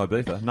anything in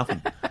Ibiza.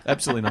 Nothing.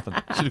 Absolutely nothing.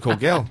 Should have called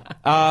Gal.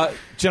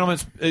 Gentlemen,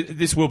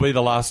 this will be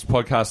the last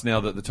podcast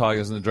now that the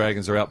Tigers and the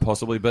Dragons are out,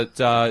 possibly. But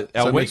so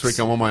next week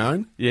I'm on my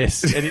own?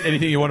 Yes.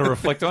 Anything you want to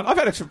reflect on? I've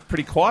had a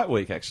pretty quiet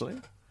week, actually.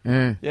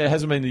 Yeah, it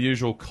hasn't been the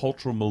usual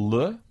cultural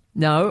milieu.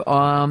 No,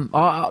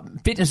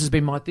 fitness has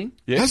been my thing.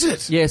 Yes. Has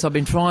it? Yes, I've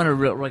been trying to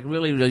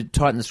really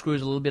tighten the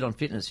screws a little bit on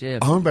fitness, yeah.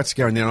 I'm about to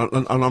go in there,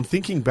 and I'm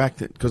thinking back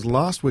that, because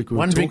last week we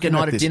were talking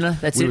about this. One drink a night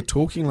at dinner, we were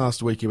talking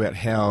last week about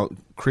how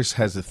Chris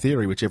has a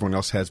theory, which everyone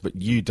else has, but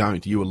you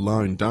don't. You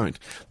alone don't.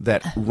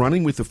 That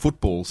running with the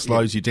football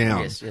slows you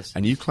down. Yes.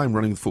 And you claim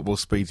running with the football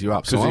speeds you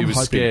up. Because he was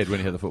scared when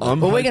he had the football.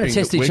 Well, we're going to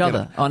test each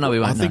other. Oh, no, we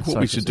won't. I think what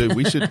we should do,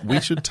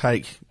 we should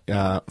take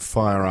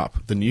Fire Up,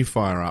 the new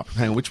Fire Up.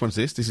 Hang on, which one's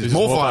this? This is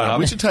More Fire Up.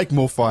 We should take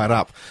More Fired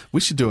Up.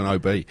 We should do an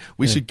OB.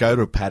 We should go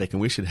to a paddock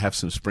and we should have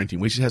some sprinting.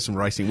 We should have some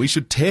racing. We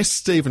should test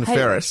Stephen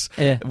Ferris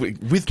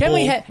with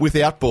ball,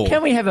 without ball.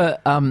 Can we have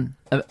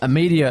a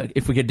media,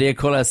 if we could dare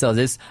call ourselves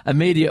this, a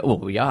media, well,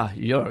 we are.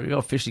 You're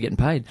officially getting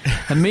paid.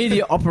 A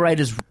media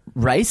operators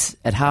race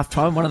at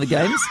halftime, one of the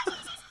games.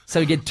 So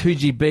we get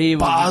 2GB,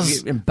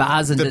 Buzz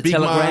and the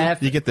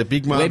Telegraph. You get the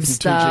big mum from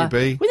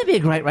 2GB. Wouldn't that be a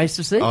great race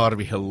to see? Oh, it'd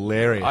be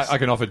hilarious. I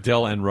can offer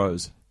Dell and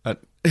Rose.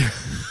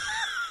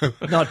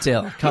 Not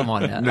Dell. Come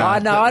on now.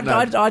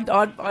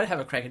 I'd have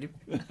a crack at him.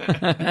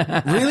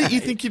 Really?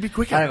 You think you'd be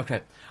quicker? I'd have a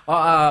crack.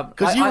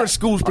 Because you were a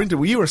school sprinter.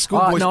 Were you a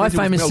schoolboy sprinter? No, I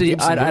famously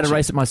I had a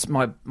race at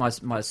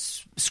my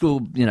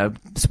school,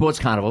 sports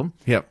carnival.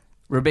 Yep.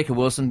 Rebecca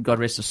Wilson, God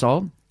rest her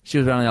soul. She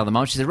was running the other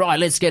month. She said, "Right,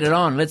 let's get it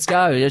on. Let's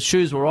go." Her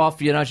shoes were off.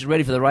 She's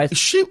ready for the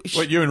race.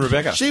 What, you and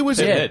Rebecca? She was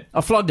I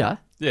flogged her.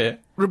 Yeah.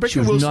 Rebecca she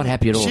was Wilson, not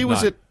happy at all. She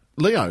was at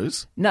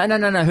Leo's. No.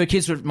 Her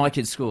kids were at my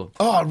kids' school.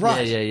 Oh,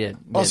 right. Yeah.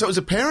 Oh, so it was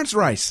a parents'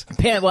 race.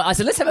 Well, I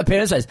said, let's have a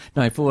parents' race.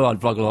 No, I'd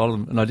flog a lot of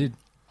them, and I did.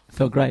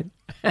 Felt great.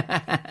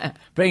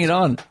 Bring it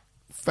on.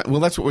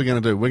 Well, that's what we're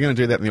going to do. We're going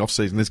to do that in the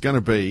off-season. There's going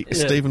to be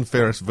Stephen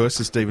Ferris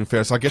versus Stephen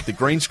Ferris. I get the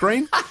green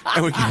screen,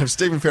 and we can have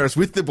Stephen Ferris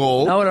with the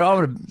ball.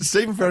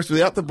 Stephen Ferris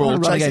without the ball,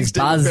 chasing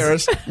Stephen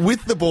Ferris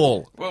with the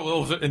ball.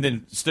 Well, and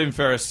then Stephen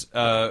Ferris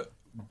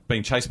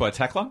being chased by a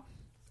tackler.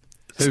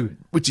 Who?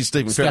 Which is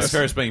Stephen Ferris. Stephen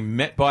Ferris being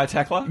met by a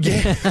tackler.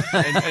 Yeah.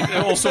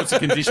 and all sorts of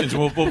conditions.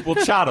 We'll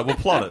chart it. We'll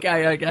plot it.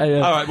 Okay. Yeah.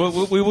 All right.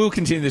 Well, we will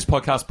continue this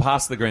podcast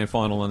past the grand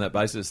final on that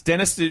basis.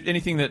 Dennis,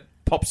 anything that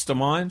pops to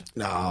mind?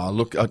 No,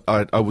 look,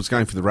 I was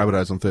going for the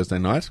Rabbitohs on Thursday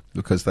night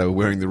because they were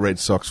wearing the red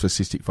socks for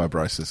cystic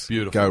fibrosis.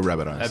 Beautiful. Go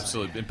Rabbitohs.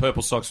 Absolutely. And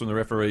purple socks from the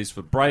referees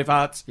for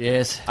Bravehearts.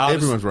 Yes.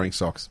 Everyone's wearing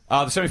socks.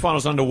 The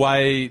semi-finals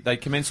underway. They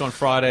commence on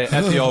Friday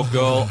at the Old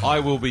Girl. I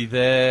will be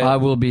there. I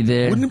will be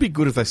there. Wouldn't it be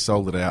good if they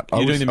sold it out?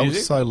 You're doing the music? I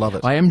would so love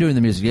it. I am doing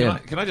the music, yeah.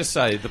 Can I just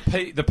say,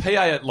 the PA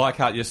at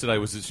Leichhardt yesterday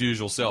was its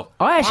usual self.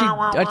 I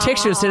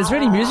texted her and said, is there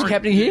any music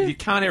happening here? You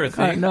can't hear a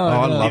thing. No.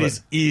 I love it. It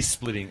is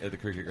ear-splitting at the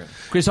cricket ground.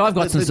 Chris, I've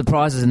got some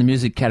surprises in the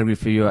music category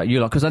for you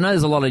lot, because I know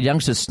there's a lot of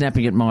youngsters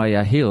snapping at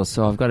my heels,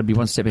 so I've got to be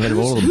one step ahead of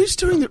all of them.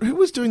 Who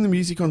was doing the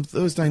music on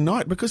Thursday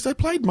night? Because they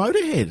played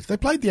Motorhead. They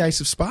played the Ace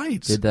of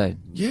Spades. Did they?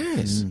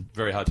 Yes.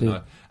 Very hard to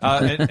know.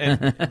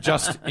 And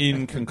just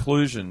in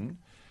conclusion,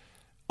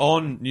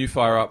 on New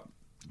Fire Up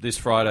this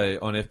Friday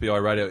on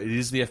FBI Radio, it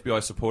is the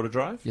FBI supporter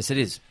drive. Yes, it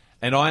is.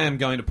 And I am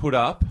going to put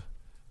up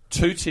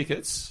 2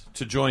 tickets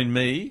to join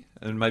me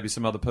and maybe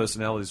some other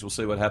personalities. We'll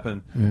see what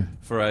happens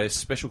for a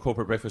special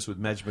corporate breakfast with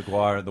Madge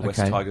Maguire and the West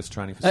Tigers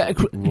training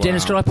facility.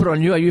 Dennis, can I put it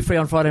on you? Are you free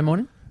on Friday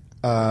morning?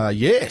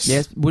 Yes.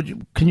 Yes.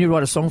 Can you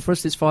write a song for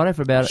us this Friday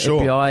about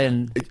Sure. FBI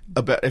and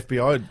about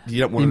FBI? You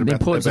don't want the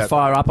importance of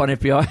fire up on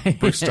FBI?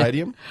 Bruce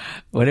Stadium?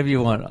 Whatever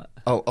you want.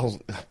 I'll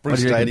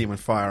Bruce Stadium and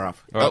fire up.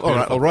 All All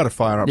right, I'll write a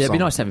fire up Yeah, song. it'd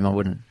be nice to have him on,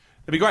 wouldn't it?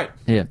 It'd be great.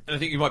 Yeah. And I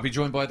think you might be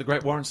joined by the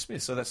great Warren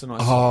Smith, so that's a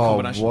nice Oh,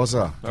 combination.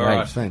 Wazza. All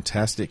right.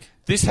 Fantastic.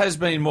 This has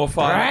been More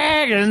Fire.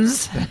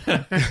 Dragons!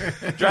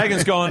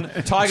 Dragon's gone.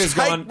 Tiger's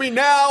gone. Take me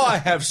now, I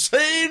have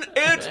seen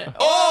it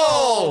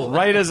all!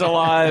 Raiders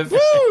alive.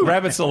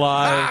 Rabbits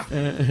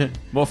alive.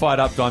 More Fired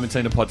Up,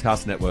 Diamantina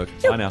Podcast Network.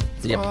 Bye now.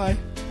 Yep. Bye.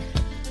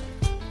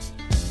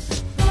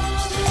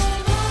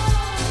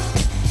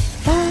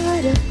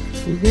 Fighter,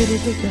 we ready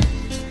to go.